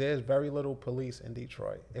very little police in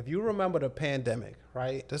Detroit. If you remember the pandemic,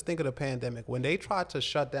 right? Just think of the pandemic. When they tried to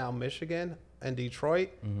shut down Michigan and Detroit,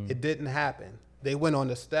 it didn't happen. They went on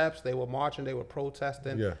the steps, they were marching, they were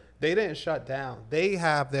protesting. Yeah. They didn't shut down. They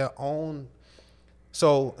have their own.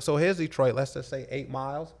 So here's Detroit, let's just say 8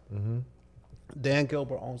 miles. Dan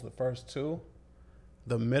Gilbert owns the first 2.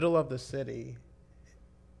 The middle of the city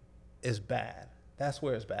is bad. That's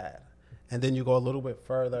where it's bad. And then you go a little bit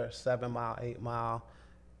further, 7 Mile, 8 Mile,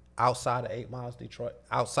 outside of 8 miles, Detroit,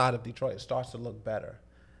 outside of Detroit, it starts to look better.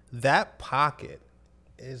 That pocket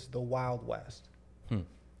is the Wild West.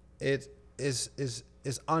 It is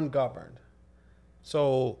ungoverned.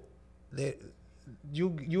 So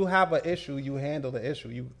you have an issue, you handle the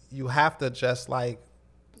issue. You have to just like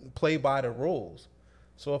play by the rules.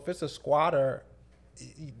 So if it's a squatter,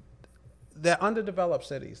 they're underdeveloped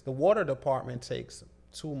cities. The water department takes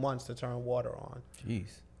 2 months to turn water on.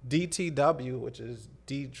 Jeez. DTW, which is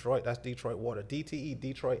Detroit, that's Detroit Water. DTE,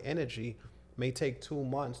 Detroit Energy, may take 2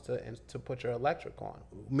 months to put your electric on.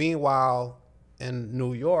 Meanwhile, in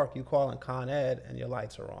New York, you call in Con Ed and your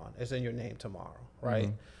lights are on. It's in your name tomorrow,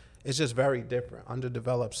 right? It's just very different.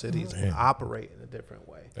 Underdeveloped cities operate in a different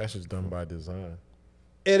way. That's just done by design.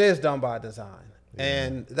 It is done by design. Yeah.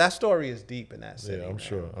 And that story is deep in that city. Yeah,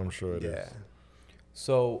 I'm sure it is.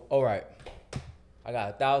 So, all right. I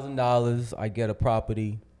got $1,000. I get a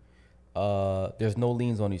property. There's no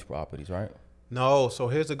liens on these properties, right? No. So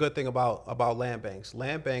here's the good thing about land banks.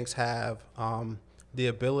 Land banks have the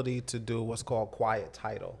ability to do what's called quiet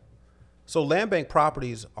title. So land bank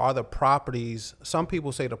properties are the properties, some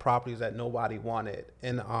people say the properties that nobody wanted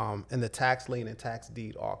in the tax lien and tax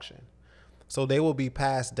deed auction. So they will be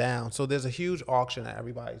passed down. So there's a huge auction that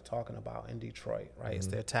everybody's talking about in Detroit, right? It's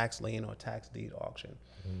their tax lien or tax deed auction.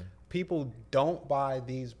 People don't buy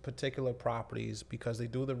these particular properties because they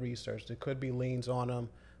do the research. There could be liens on them.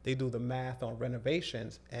 They do the math on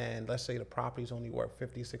renovations, and let's say the property's only worth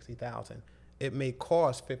 $50,000, $60,000. It may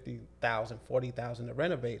cost $50,000, $40,000 to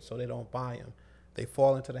renovate, so they don't buy them. They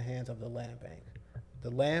fall into the hands of the land bank.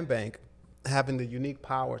 The land bank, having the unique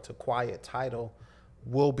power to quiet title,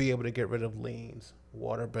 will be able to get rid of liens,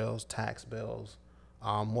 water bills, tax bills,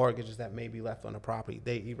 mortgages that may be left on the property.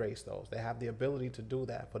 They erase those. They have the ability to do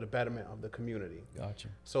that for the betterment of the community. Gotcha.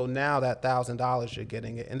 So now that $1,000, you're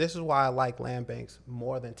getting it. And this is why I like land banks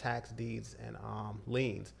more than tax deeds and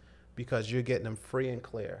liens, because you're getting them free and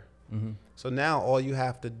clear. So now all you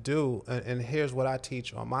have to do, and here's what I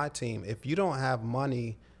teach on my team, if you don't have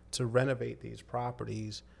money to renovate these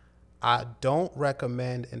properties, I don't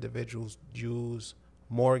recommend individuals use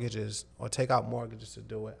mortgages or take out mortgages to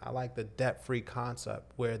do it. I like the debt-free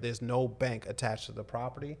concept where there's no bank attached to the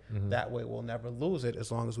property. That way we'll never lose it as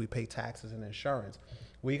long as we pay taxes and insurance.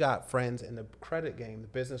 We got friends in the credit game, the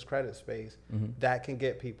business credit space, that can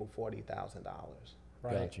get people $40,000.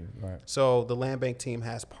 Right. Got you. Right. So the land bank team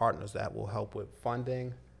has partners that will help with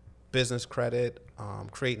funding, business credit,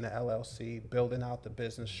 creating the LLC, building out the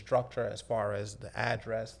business structure as far as the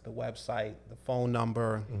address, the website, the phone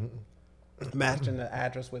number, matching the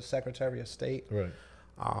address with Secretary of State. Right.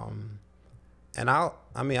 And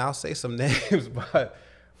I'll say some names, but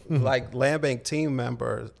like land bank team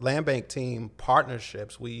members, land bank team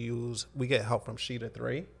partnerships, we get help from Sheeta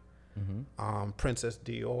 3, Princess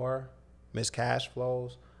Dior, Miss Cash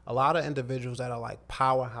Flows. A lot of individuals that are like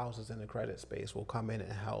powerhouses in the credit space will come in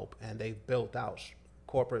and help, and they've built out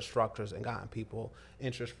corporate structures and gotten people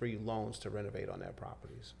interest-free loans to renovate on their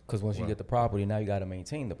properties. Because once you get the property, now you got to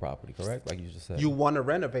maintain the property, correct? Like you just said. You want to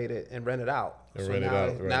renovate it and rent it out.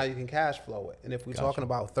 Now you can cash flow it. And if we're talking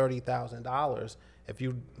about $30,000, if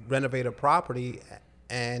you renovate a property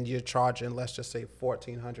and you're charging, let's just say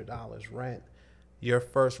 $1,400 rent, your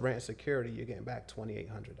first rent security, you're getting back $2,800.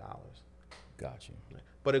 Got you.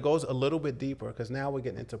 But it goes a little bit deeper because now we're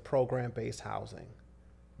getting into program-based housing.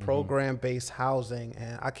 Program-based housing,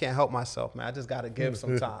 and I can't help myself, man. I just got to give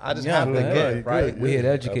some time. I just have to give, right? We're here to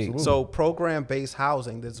educate. Absolutely. So program-based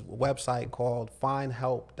housing, there's a website called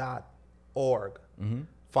findhelp.org.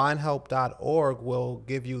 Findhelp.org will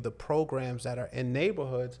give you the programs that are in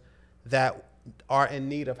neighborhoods that are in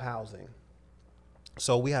need of housing.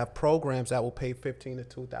 So we have programs that will pay $1,500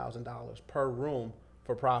 to $2,000 per room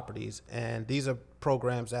for properties, and these are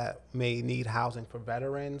programs that may need housing for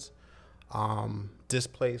veterans,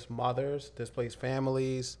 displaced mothers, displaced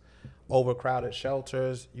families, overcrowded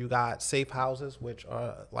shelters. You got safe houses, which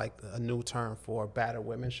are like a new term for battered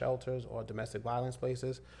women's shelters or domestic violence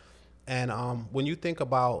places. And when you think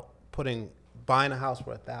about buying a house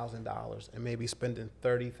for $1,000 and maybe spending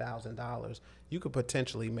 $30,000, you could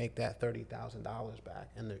potentially make that $30,000 back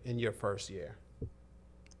in your first year.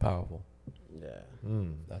 Powerful. Yeah.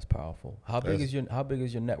 That's powerful. How big is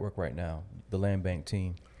your network right now? The land bank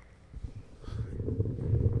team.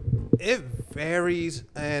 It varies,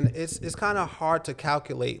 and it's kind of hard to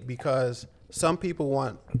calculate because some people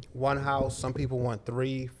want one house, some people want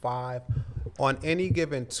 3, 5. On any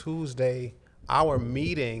given Tuesday, our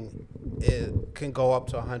meeting can go up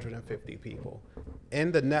to 150 people.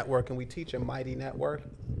 In the network, and we teach a Mighty Network,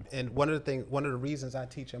 And one of the reasons I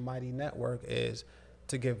teach in Mighty Network is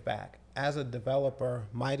to give back. As a developer,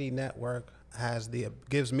 Mighty Network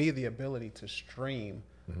gives me the ability to stream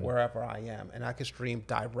wherever I am, and I can stream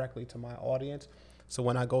directly to my audience. So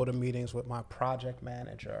when I go to meetings with my project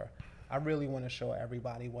manager, I really want to show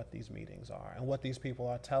everybody what these meetings are and what these people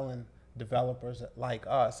are telling developers like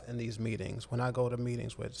us in these meetings. When I go to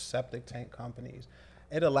meetings with septic tank companies,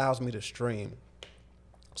 it allows me to stream.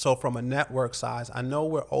 So from a network size, I know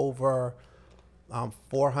we're over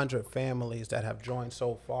 400 families that have joined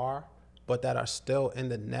so far, but that are still in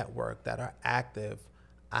the network, that are active.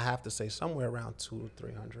 I have to say somewhere around 200 to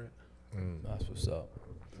 300. That's what's up.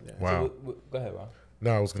 Yeah. Wow. So, go ahead, Ron.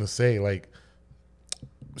 No, I was going to say, like,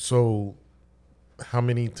 so how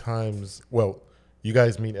many times, well, you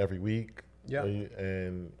guys meet every week. Yeah.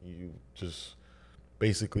 And you just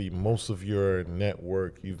basically, most of your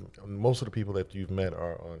network, most of the people that you've met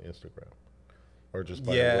are on Instagram or just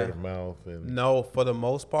by word of mouth. And No, for the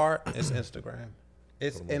most part, it's Instagram.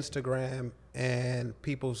 It's Instagram and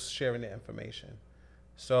people sharing the information.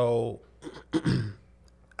 So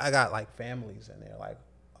I got like families in there, like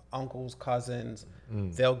uncles, cousins.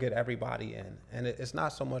 They'll get everybody in. And it's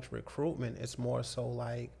not so much recruitment. It's more so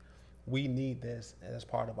like, we need this as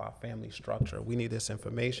part of our family structure. We need this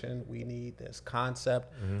information. We need this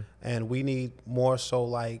concept. And we need more so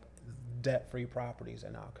like debt-free properties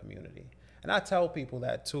in our community. And I tell people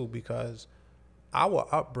that too, because our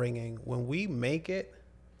upbringing, when we make it,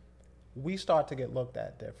 we start to get looked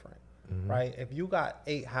at different, right? If you got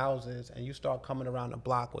 8 houses and you start coming around the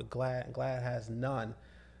block with Glad and Glad has none,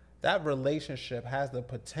 that relationship has the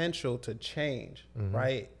potential to change,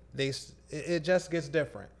 right? It just gets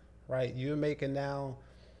different, right? You're making now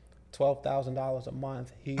 $12,000 a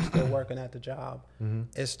month. He's still working at the job.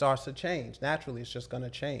 It starts to change. Naturally, it's just going to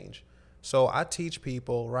change. So I teach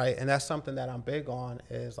people, right? And that's something that I'm big on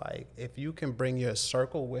is like, if you can bring your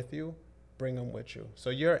circle with you, bring them with you.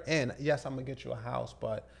 So you're in, yes, I'm going to get you a house,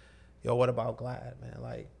 but yo, what about Glad, man?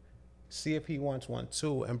 Like, see if he wants one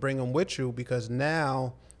too and bring him with you, because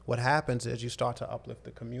now what happens is you start to uplift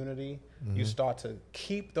the community. You start to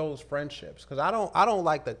keep those friendships. Because I don't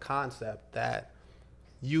like the concept that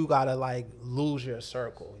you got to like lose your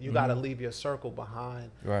circle. You got to leave your circle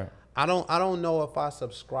behind. Right. I don't know if I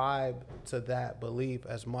subscribe to that belief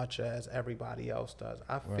as much as everybody else does.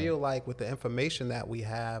 I feel like with the information that we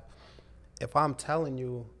have, if I'm telling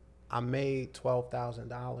you I made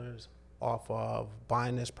 $12,000 off of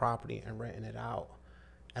buying this property and renting it out,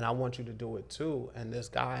 and I want you to do it too, and this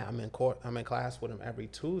guy, I'm in class with him every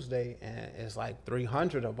Tuesday, and it's like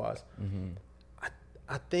 300 of us,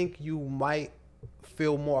 I think you might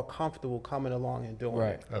feel more comfortable coming along and doing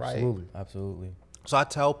it. Right? Absolutely. So I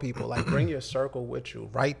tell people, like, bring your circle with you.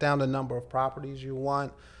 Write down the number of properties you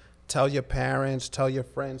want. Tell your parents, tell your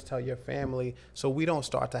friends, tell your family, so we don't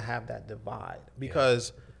start to have that divide.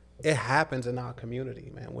 Because it happens in our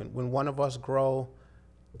community, man. When one of us grow,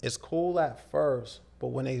 it's cool at first, but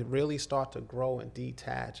when they really start to grow and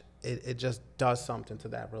detach, it just does something to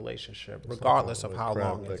that relationship, regardless of how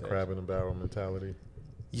long it is. That crab in the barrel mentality.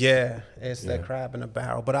 Yeah, it's that crab in a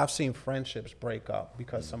barrel. But I've seen friendships break up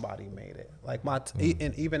because somebody made it. Like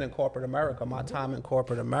and even in corporate America, my time in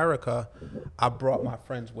corporate America, I brought my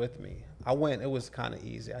friends with me. I went, it was kind of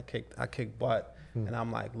easy. I kicked butt. And I'm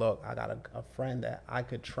like, look, I got a friend that I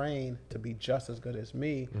could train to be just as good as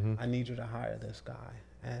me. I need you to hire this guy.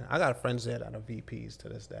 And I got friends there that are VPs to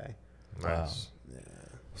this day. Nice. Wow. Yeah.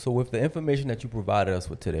 So with the information that you provided us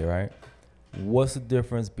with today, right? What's the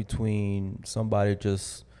difference between somebody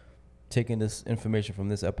just taking this information from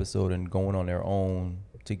this episode and going on their own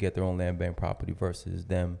to get their own land bank property versus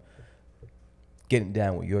them getting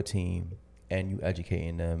down with your team and you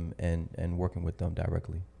educating them and working with them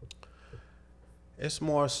directly? It's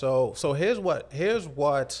more so here's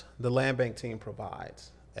what the land bank team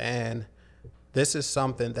provides. And this is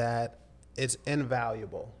something that is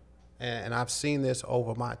invaluable. And I've seen this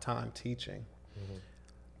over my time teaching.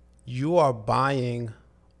 You are buying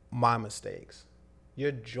my mistakes.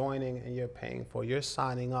 You're joining and you're paying for. You're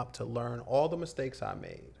signing up to learn all the mistakes I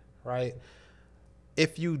made, right?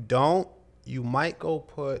 If you don't, you might go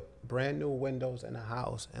put brand new windows in a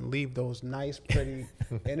house and leave those nice, pretty,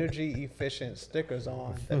 energy efficient stickers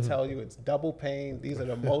on that tell you it's double pane. These are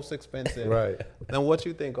the most expensive. Right. Then what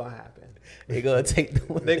you think gonna happen? They're gonna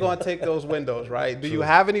take those windows, right? Do you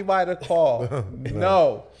have anybody to call?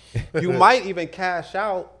 No. You might even cash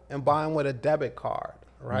out and buy them with a debit card,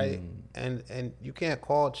 right? And you can't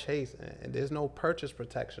call Chase, and there's no purchase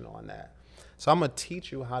protection on that. So I'm gonna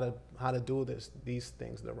teach you how to do these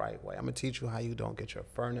things the right way. I'm gonna teach you how you don't get your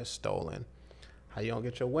furnace stolen. how you don't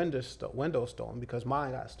get your window stolen because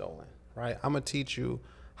mine got stolen, right? I'm going to teach you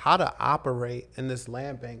how to operate in this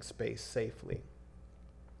land bank space safely.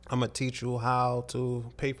 I'm going to teach you how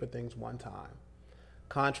to pay for things one time.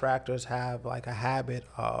 Contractors have like a habit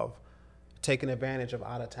of taking advantage of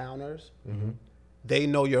out-of-towners. They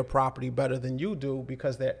know your property better than you do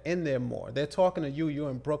because they're in there more. They're talking to you,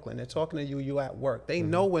 you're in Brooklyn. They're talking to you, you at work. They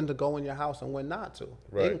know when to go in your house and when not to.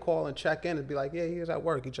 They can call and check in and be like, yeah, he was at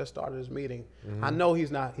work. He just started his meeting. I know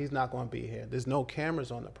he's not going to be here. There's no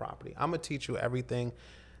cameras on the property. I'm going to teach you everything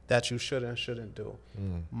that you should and shouldn't do.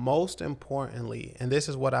 Most importantly, and this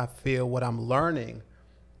is what I feel, what I'm learning,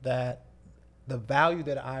 that the value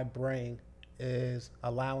that I bring is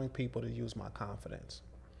allowing people to use my confidence.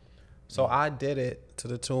 So I did it to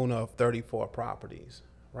the tune of 34 properties,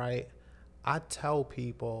 right? I tell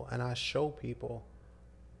people and I show people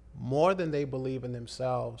more than they believe in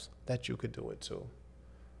themselves that you could do it too.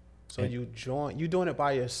 So you're doing it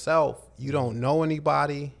by yourself. You don't know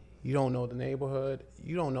anybody. You don't know the neighborhood.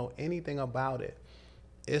 You don't know anything about it.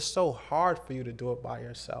 It's so hard for you to do it by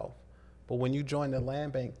yourself. But when you join the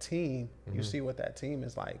land bank team, you see what that team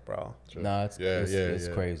is like, bro. No, it's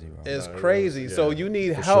crazy, bro. It's crazy. So you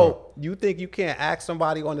need help. Sure. You think you can't ask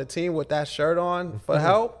somebody on the team with that shirt on for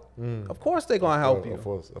help? Of course they're gonna help you. Of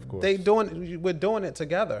course. We're doing it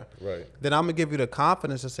together. Right. Then I'm gonna give you the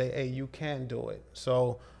confidence to say, hey, you can do it.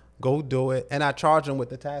 So go do it. And I charge them with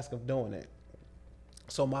the task of doing it.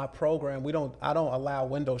 So my program, I don't allow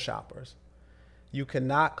window shoppers. You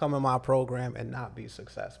cannot come in my program and not be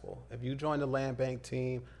successful. If you join the land bank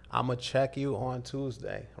team, I'm going to check you on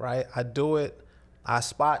Tuesday, right? I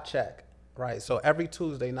spot check, right? So every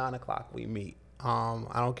Tuesday, 9 o'clock, we meet. I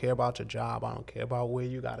don't care about your job. I don't care about where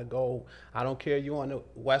you got to go. I don't care you on the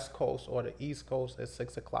West Coast or the East Coast at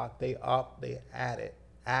 6 o'clock. They at it,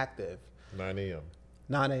 active. 9 a.m.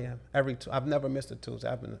 9 a.m. I've never missed a Tuesday.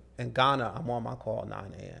 I've been in Ghana, I'm on my call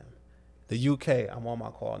 9 a.m. The UK, I'm on my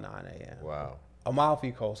call 9 a.m. Wow.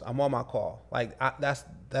 Amalfi Coast, I'm on my call. Like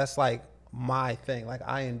that's like my thing. Like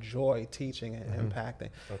I enjoy teaching and impacting.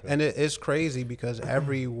 Okay. And it's crazy because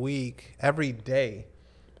every week, every day,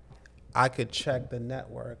 I could check the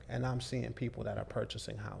network and I'm seeing people that are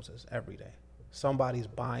purchasing houses every day. Somebody's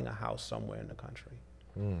buying a house somewhere in the country.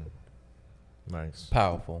 Nice.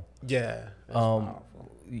 Powerful. Yeah. Powerful.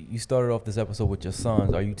 You started off this episode with your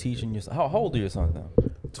sons. Are you teaching your how old are your sons now?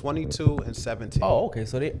 22 and 17. Oh, okay.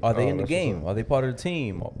 So they in the game? Are they part of the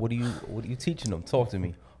team? What are you teaching them? Talk to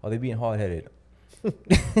me. Are they being hard-headed?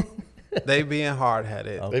 They being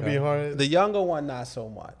hard-headed. Okay. They being hard-headed? The younger one, not so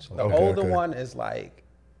much. The older one is like,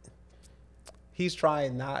 he's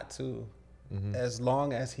trying not to as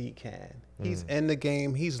long as he can. He's in the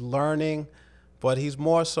game. He's learning, but he's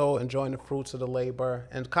more so enjoying the fruits of the labor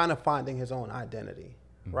and kind of finding his own identity.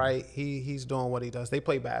 Right, he's doing what he does. They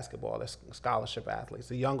play basketball. They're scholarship athletes.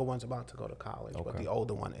 The younger one's about to go to college, but the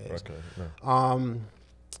older one is. Okay. Yeah.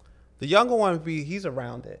 The younger one, he's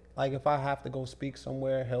around it. Like if I have to go speak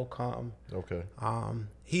somewhere, he'll come. Okay.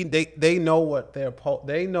 They know what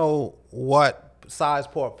they know what size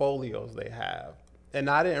portfolios they have, and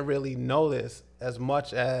I didn't really know this as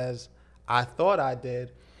much as I thought I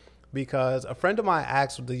did. Because a friend of mine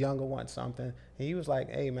asked the younger one something, and he was like,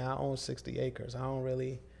 hey, man, I own 60 acres. I don't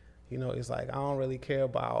really, he's like, I don't really care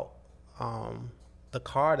about the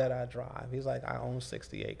car that I drive. He's like, I own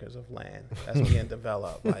 60 acres of land that's being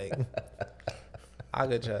developed. Like, I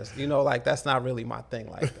could just, like, that's not really my thing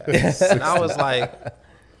like that. And I was like,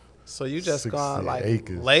 so you just gonna, like,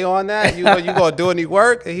 lay on that? You gonna do any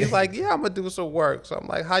work? And he's like, yeah, I'm gonna do some work. So I'm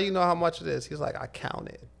like, how you know how much it is? He's like, I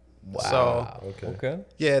counted. Wow. So, okay.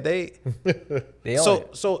 Yeah, they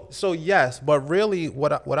so yes, but really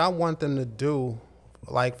what I want them to do,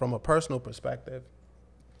 like from a personal perspective,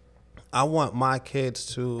 I want my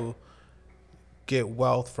kids to get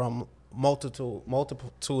wealth from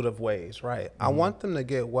multitude of ways, right? I want them to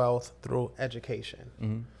get wealth through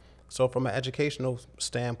education. So from an educational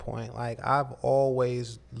standpoint, like I've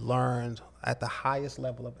always learned at the highest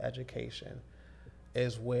level of education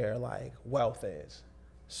is where like wealth is.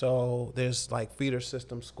 So there's like feeder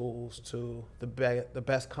system schools to the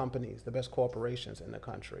best companies, the best corporations in the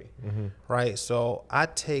country, right? So I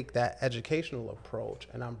take that educational approach,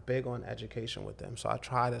 and I'm big on education with them. So I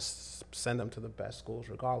try to send them to the best schools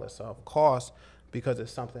regardless of cost, because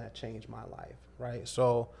it's something that changed my life, right?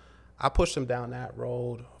 So I push them down that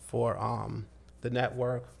road for the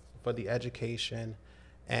network, for the education,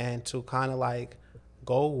 and to kind of like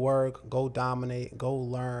go work, go dominate, go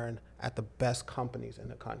learn at the best companies in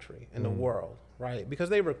the country, in the world, right? Because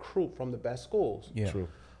they recruit from the best schools. Yeah. True.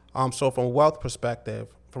 So from a wealth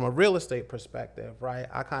perspective, from a real estate perspective, right,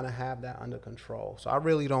 I kind of have that under control. So I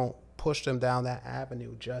really don't push them down that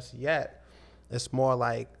avenue just yet. It's more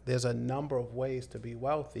like there's a number of ways to be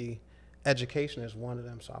wealthy. Education is one of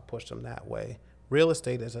them, so I push them that way. Real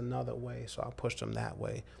estate is another way, so I push them that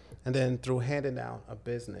way. And then through handing down a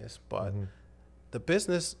business. But the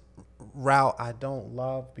business route I don't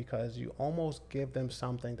love because you almost give them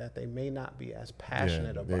something that they may not be as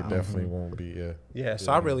passionate about. They definitely won't be.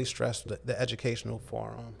 So I really stress the educational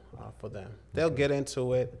forum for them. They'll get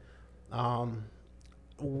into it.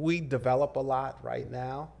 We develop a lot right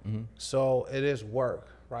now, so it is work,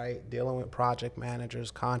 right? Dealing with project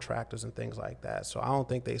managers, contractors, and things like that. So I don't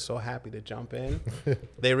think they're so happy to jump in.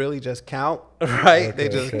 They really just count, right? They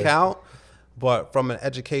just count. But from an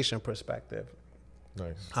education perspective,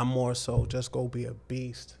 I'm more so just go be a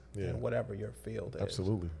beast in whatever your field is.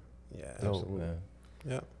 Absolutely. Yeah. Absolutely.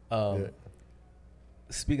 Yeah.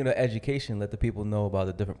 Speaking of education, let the people know about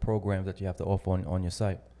the different programs that you have to offer on your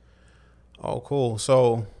site. Oh, cool.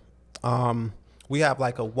 So we have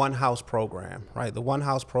like a one house program, right? The one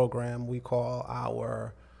house program we call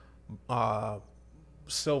our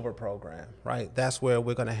silver program, right? That's where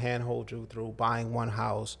we're going to handhold you through buying one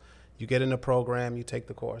house. You get in the program, you take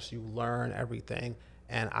the course, you learn everything,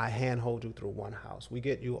 and I handhold you through one house. We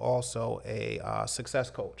get you also a success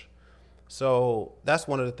coach. So that's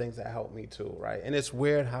one of the things that helped me too, right? And it's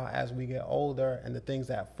weird how as we get older and the things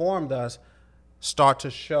that formed us start to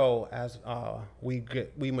show as we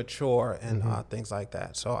mature and things like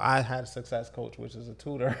that. So I had a success coach, which is a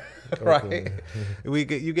tutor, right?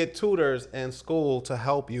 You get tutors in school to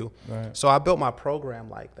help you. Right. So I built my program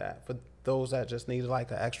like that for those that just need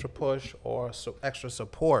like an extra push or extra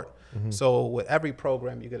support. So with every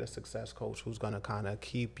program, you get a success coach who's going to kind of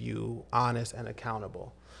keep you honest and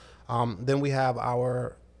accountable. Then we have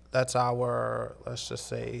let's just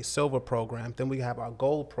say, silver program. Then we have our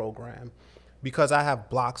gold program. Because I have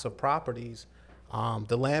blocks of properties,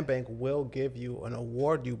 the land bank will give you and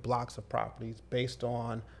award you blocks of properties based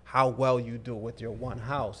on how well you do with your one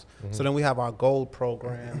house. So then we have our gold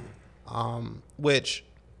program, which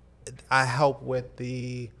I help with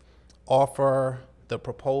the offer, the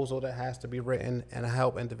proposal that has to be written, and I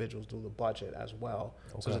help individuals do the budget as well,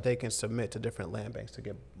 so that they can submit to different land banks to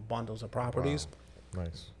get bundles of properties. Wow.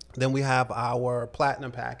 Nice. Then we have our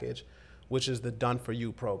platinum package, which is the Done For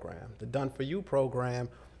You program. The Done For You program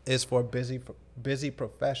is for busy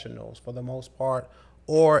professionals for the most part,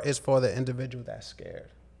 or is for the individual that's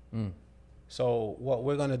scared. So what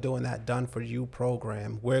we're gonna do in that Done For You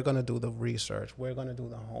program, we're gonna do the research, we're gonna do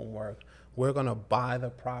the homework, we're gonna buy the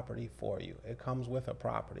property for you. It comes with a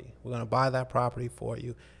property. We're gonna buy that property for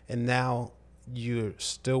you, and now you're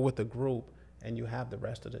still with the group, and you have the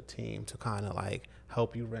rest of the team to kind of like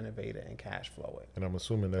help you renovate it and cash flow it. And I'm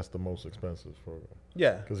assuming that's the most expensive program.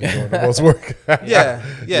 Yeah. Because you're doing the most work.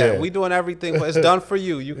 Yeah. We doing everything, but it's done for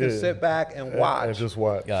you. You can sit back and watch. And just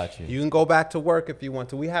watch. Got you. You can go back to work if you want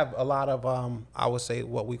to. We have a lot of, I would say,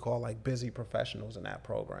 what we call like busy professionals in that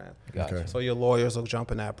program. Gotcha. Okay. So your lawyers will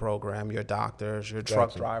jump in that program. Your doctors, your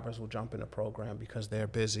truck drivers will jump in the program because they're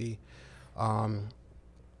busy.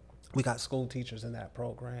 We got school teachers in that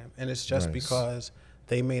program, and it's just because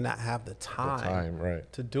they may not have the time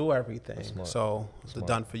to do everything. So the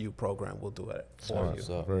Done For You program will do it for you.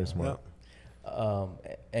 So, very smart.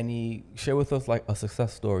 Share with us like a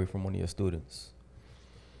success story from one of your students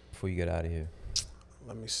before you get out of here.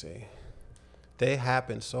 Let me see. They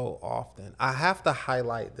happen so often. I have to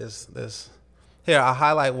highlight this. Here, I'll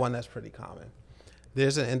highlight one that's pretty common.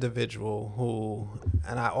 There's an individual who,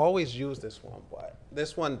 and I always use this one, but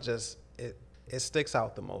this one just, it sticks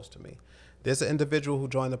out the most to me. There's an individual who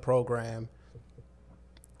joined the program,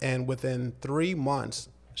 and within 3 months,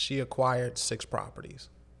 she acquired 6 properties.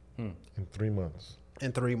 In 3 months?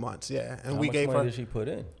 In 3 months, yeah. And How much money did she put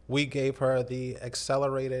in? We gave her the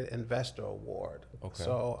Accelerated Investor Award. Okay.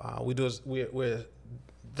 So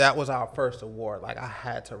that was our first award. Like, I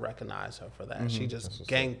had to recognize her for that. She just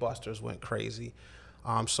gangbusters went crazy.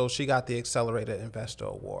 So she got the Accelerated Investor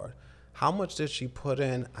Award. How much did she put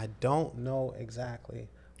in? I don't know exactly,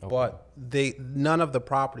 but none of the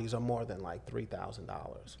properties are more than like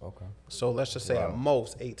 $3,000. Okay. So let's just say at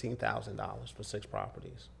most $18,000 for 6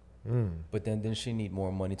 properties. But then didn't she need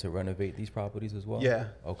more money to renovate these properties as well? Yeah.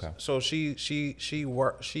 Okay. So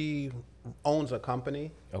she owns a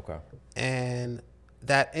company. Okay. And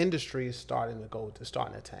that industry is starting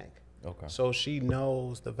to tank. Okay. So she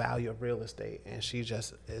knows the value of real estate, and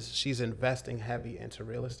she's investing heavy into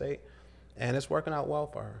real estate, and it's working out well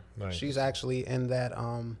for her. Nice. She's actually in that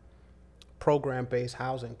program-based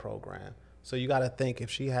housing program. So you got to think, if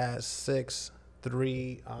she has 6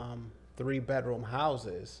 3-bedroom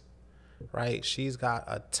houses, right? She's got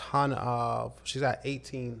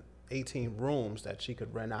 18 rooms that she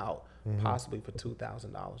could rent out, possibly for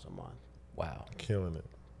 $2,000 a month. Wow. Killing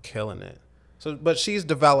it. So, but she's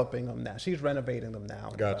developing them now. She's renovating them now.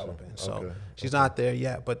 And Gotcha. developing. So Okay. she's not there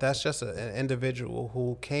yet. But that's just an individual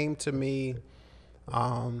who came to me.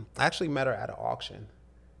 I actually met her at an auction.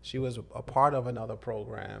 She was a part of another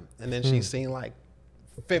program, and then she's seen like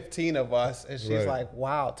 15 of us, and she's like,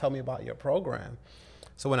 "Wow, tell me about your program."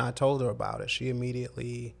 So when I told her about it, she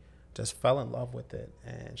immediately just fell in love with it,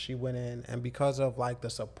 and she went in, and because of like the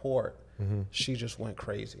support, she just went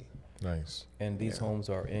crazy. Nice. And these homes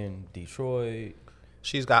are in Detroit.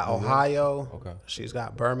 She's got Ohio. Okay. She's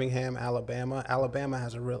got Birmingham, Alabama.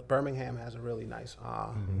 Birmingham has a really nice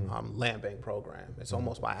land bank program. It's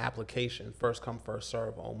almost by application, first come, first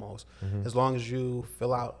serve almost. As long as you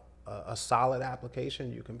fill out a solid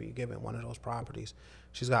application, you can be given one of those properties.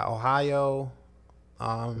 She's got Ohio,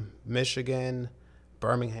 Michigan,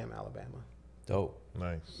 Birmingham, Alabama. Dope.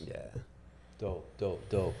 Nice. Yeah.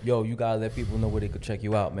 Dope. Yo, you gotta let people know where they could check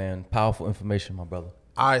you out, man. Powerful information, my brother.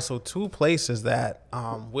 All right, so 2 places that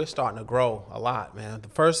we're starting to grow a lot, man. The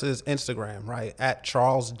first is Instagram, right? At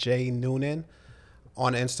Charles J. Noonan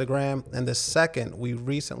on Instagram. And the second, we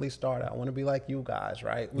recently started, I want to be like you guys,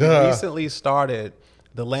 right? We recently started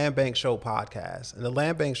the Land Bank Show podcast. And the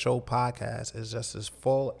Land Bank Show podcast is just this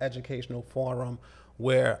full educational forum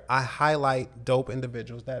where I highlight dope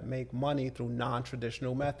individuals that make money through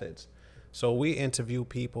non-traditional methods. So we interview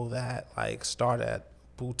people that like start at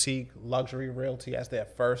boutique luxury realty as their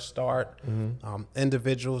first start,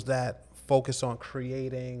 individuals that focus on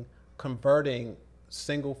converting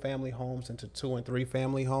single family homes into 2 and 3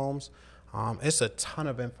 family homes. It's a ton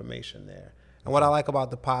of information there. And what I like about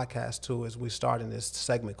the podcast too is we started this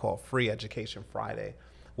segment called Free Education Friday,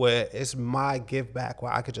 where it's my give back,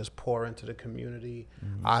 where I could just pour into the community.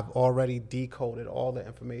 I've already decoded all the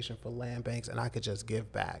information for land banks, and I could just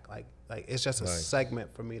give back. Like it's just a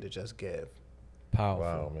segment for me to just give. Powerful.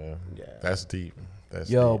 Wow, man. Yeah. That's deep.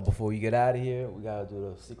 Yo, deep. before you get out of here, we gotta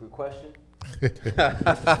do the secret question.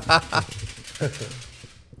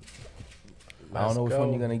 I don't know which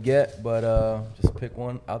one you're gonna get, but just pick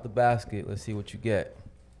one out the basket. Let's see what you get.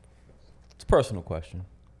 It's a personal question.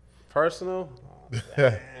 Personal? Oh,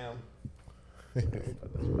 damn. Let me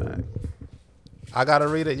put this back. I gotta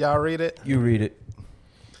read it. Y'all read it? You read it.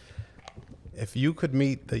 If you could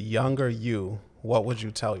meet the younger you, what would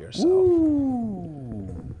you tell yourself?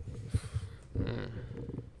 Ooh.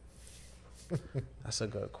 That's a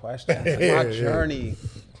good question.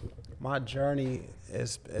 My journey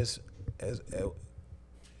is it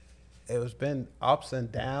has been ups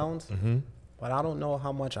and downs, but I don't know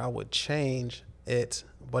how much I would change it.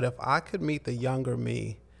 But if I could meet the younger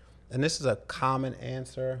me, and this is a common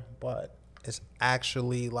answer, but it's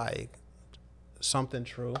actually like something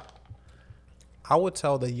true, I would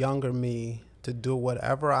tell the younger me to do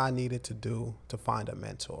whatever I needed to do to find a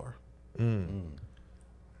mentor. And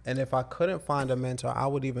if I couldn't find a mentor, I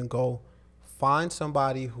would even go find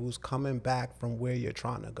somebody who's coming back from where you're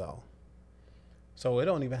trying to go. So it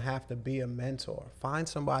don't even have to be a mentor. Find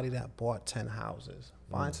somebody that bought 10 houses.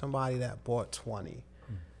 Find somebody that bought 20.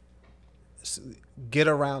 Get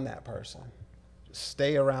around that person.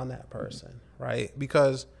 Stay around that person, right?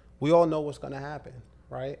 Because we all know what's going to happen,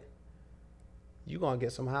 right? You're going to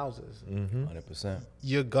get some houses. 100%.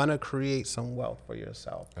 You're going to create some wealth for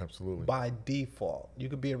yourself. Absolutely. By default. You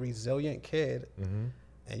could be a resilient kid,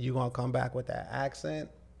 and you're going to come back with that accent,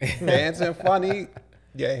 dancing funny.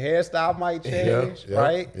 Your hairstyle might change,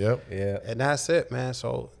 right? Yep. Yeah. And that's it, man.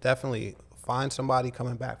 So definitely find somebody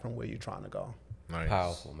coming back from where you're trying to go. Nice.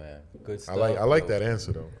 Powerful, man. Good stuff. I like that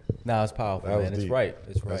answer though. Nah, it's powerful, That was man. It's deep. right.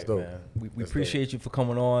 It's That's right, dope. man. We That's appreciate you for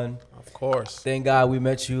coming on. Of course. Thank God we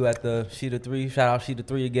met you at the Sheeta 3. Shout out Sheeta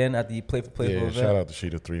 3 again at the Play for Playful event. Shout out to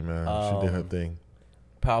Sheeta 3, man. She did her thing.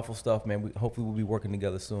 Powerful stuff, man. Hopefully we'll be working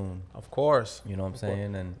together soon. Of course. You know what I'm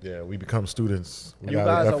saying? And Yeah, we become students. You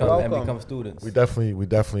guys are welcome. and become students. We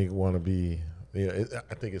definitely want to be. Yeah,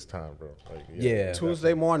 I think it's time, bro. Like, Yeah.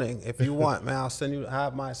 Tuesday morning, if you want, man, I'll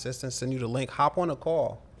have my assistant send you the link. Hop on a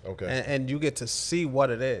call. Okay. And you get to see what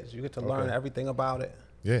it is. You get to learn Okay. everything about it.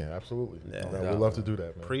 Yeah, absolutely. Yeah. Man, we'd love to do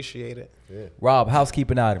that, man. Appreciate it. Yeah. Rob,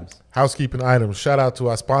 housekeeping items. Housekeeping items. Shout out to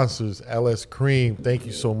our sponsors, LS Cream. Thank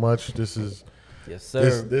you so much. This is Yes,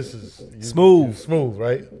 sir. this is Smooth. smooth,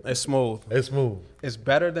 right? It's smooth. It's smooth. It's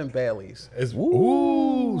better than Bailey's. It's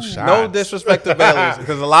ooh, No shots. disrespect to Bailey's,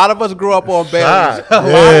 because a lot of us grew up on Bailey's. Shot. A lot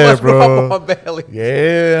of Yeah, us grew bro. up on Bailey's.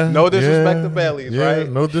 Yeah. No disrespect yeah, to Bailey's, yeah, right?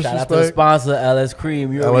 No Shout out to the disrespect. sponsor, LS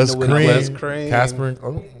Cream. You already LS know what Cream. it is. LS Cream. Casper.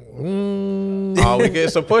 Oh, we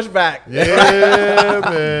get some pushback. Yeah,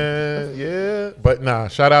 man. Yeah. But nah,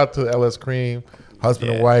 shout out to LS Cream,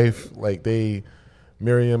 husband and wife. Like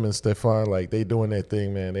Miriam and Stefan, like they doing their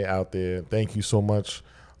thing, man. They out there. Thank you so much.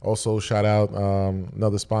 Also, shout out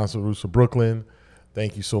another sponsor, Roots of Brooklyn.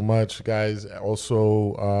 Thank you so much, guys.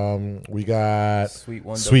 Also, we got Sweet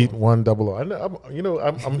 100. I know,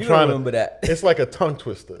 I'm You trying to remember that. It's like a tongue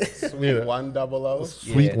twister. 100.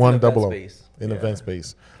 Sweet 100 in event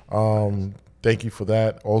space. Thank you for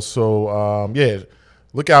that. Also,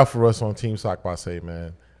 look out for us on Team Sock Pase,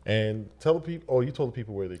 man. And tell the people. Oh, you told the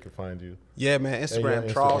people where they can find you. Yeah, man.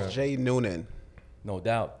 Instagram, Charles J. Noonan. No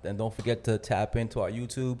doubt. And don't forget to tap into our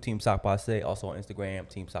YouTube, Team Sock Pase. Also on Instagram,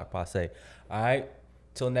 Team Sock Pase. All right.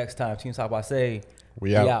 Till next time, Team Sock Pase.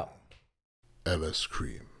 We out. LS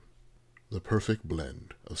Cream, the perfect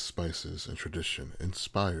blend of spices and tradition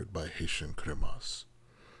inspired by Haitian cremas.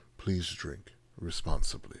 Please drink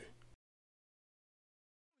responsibly.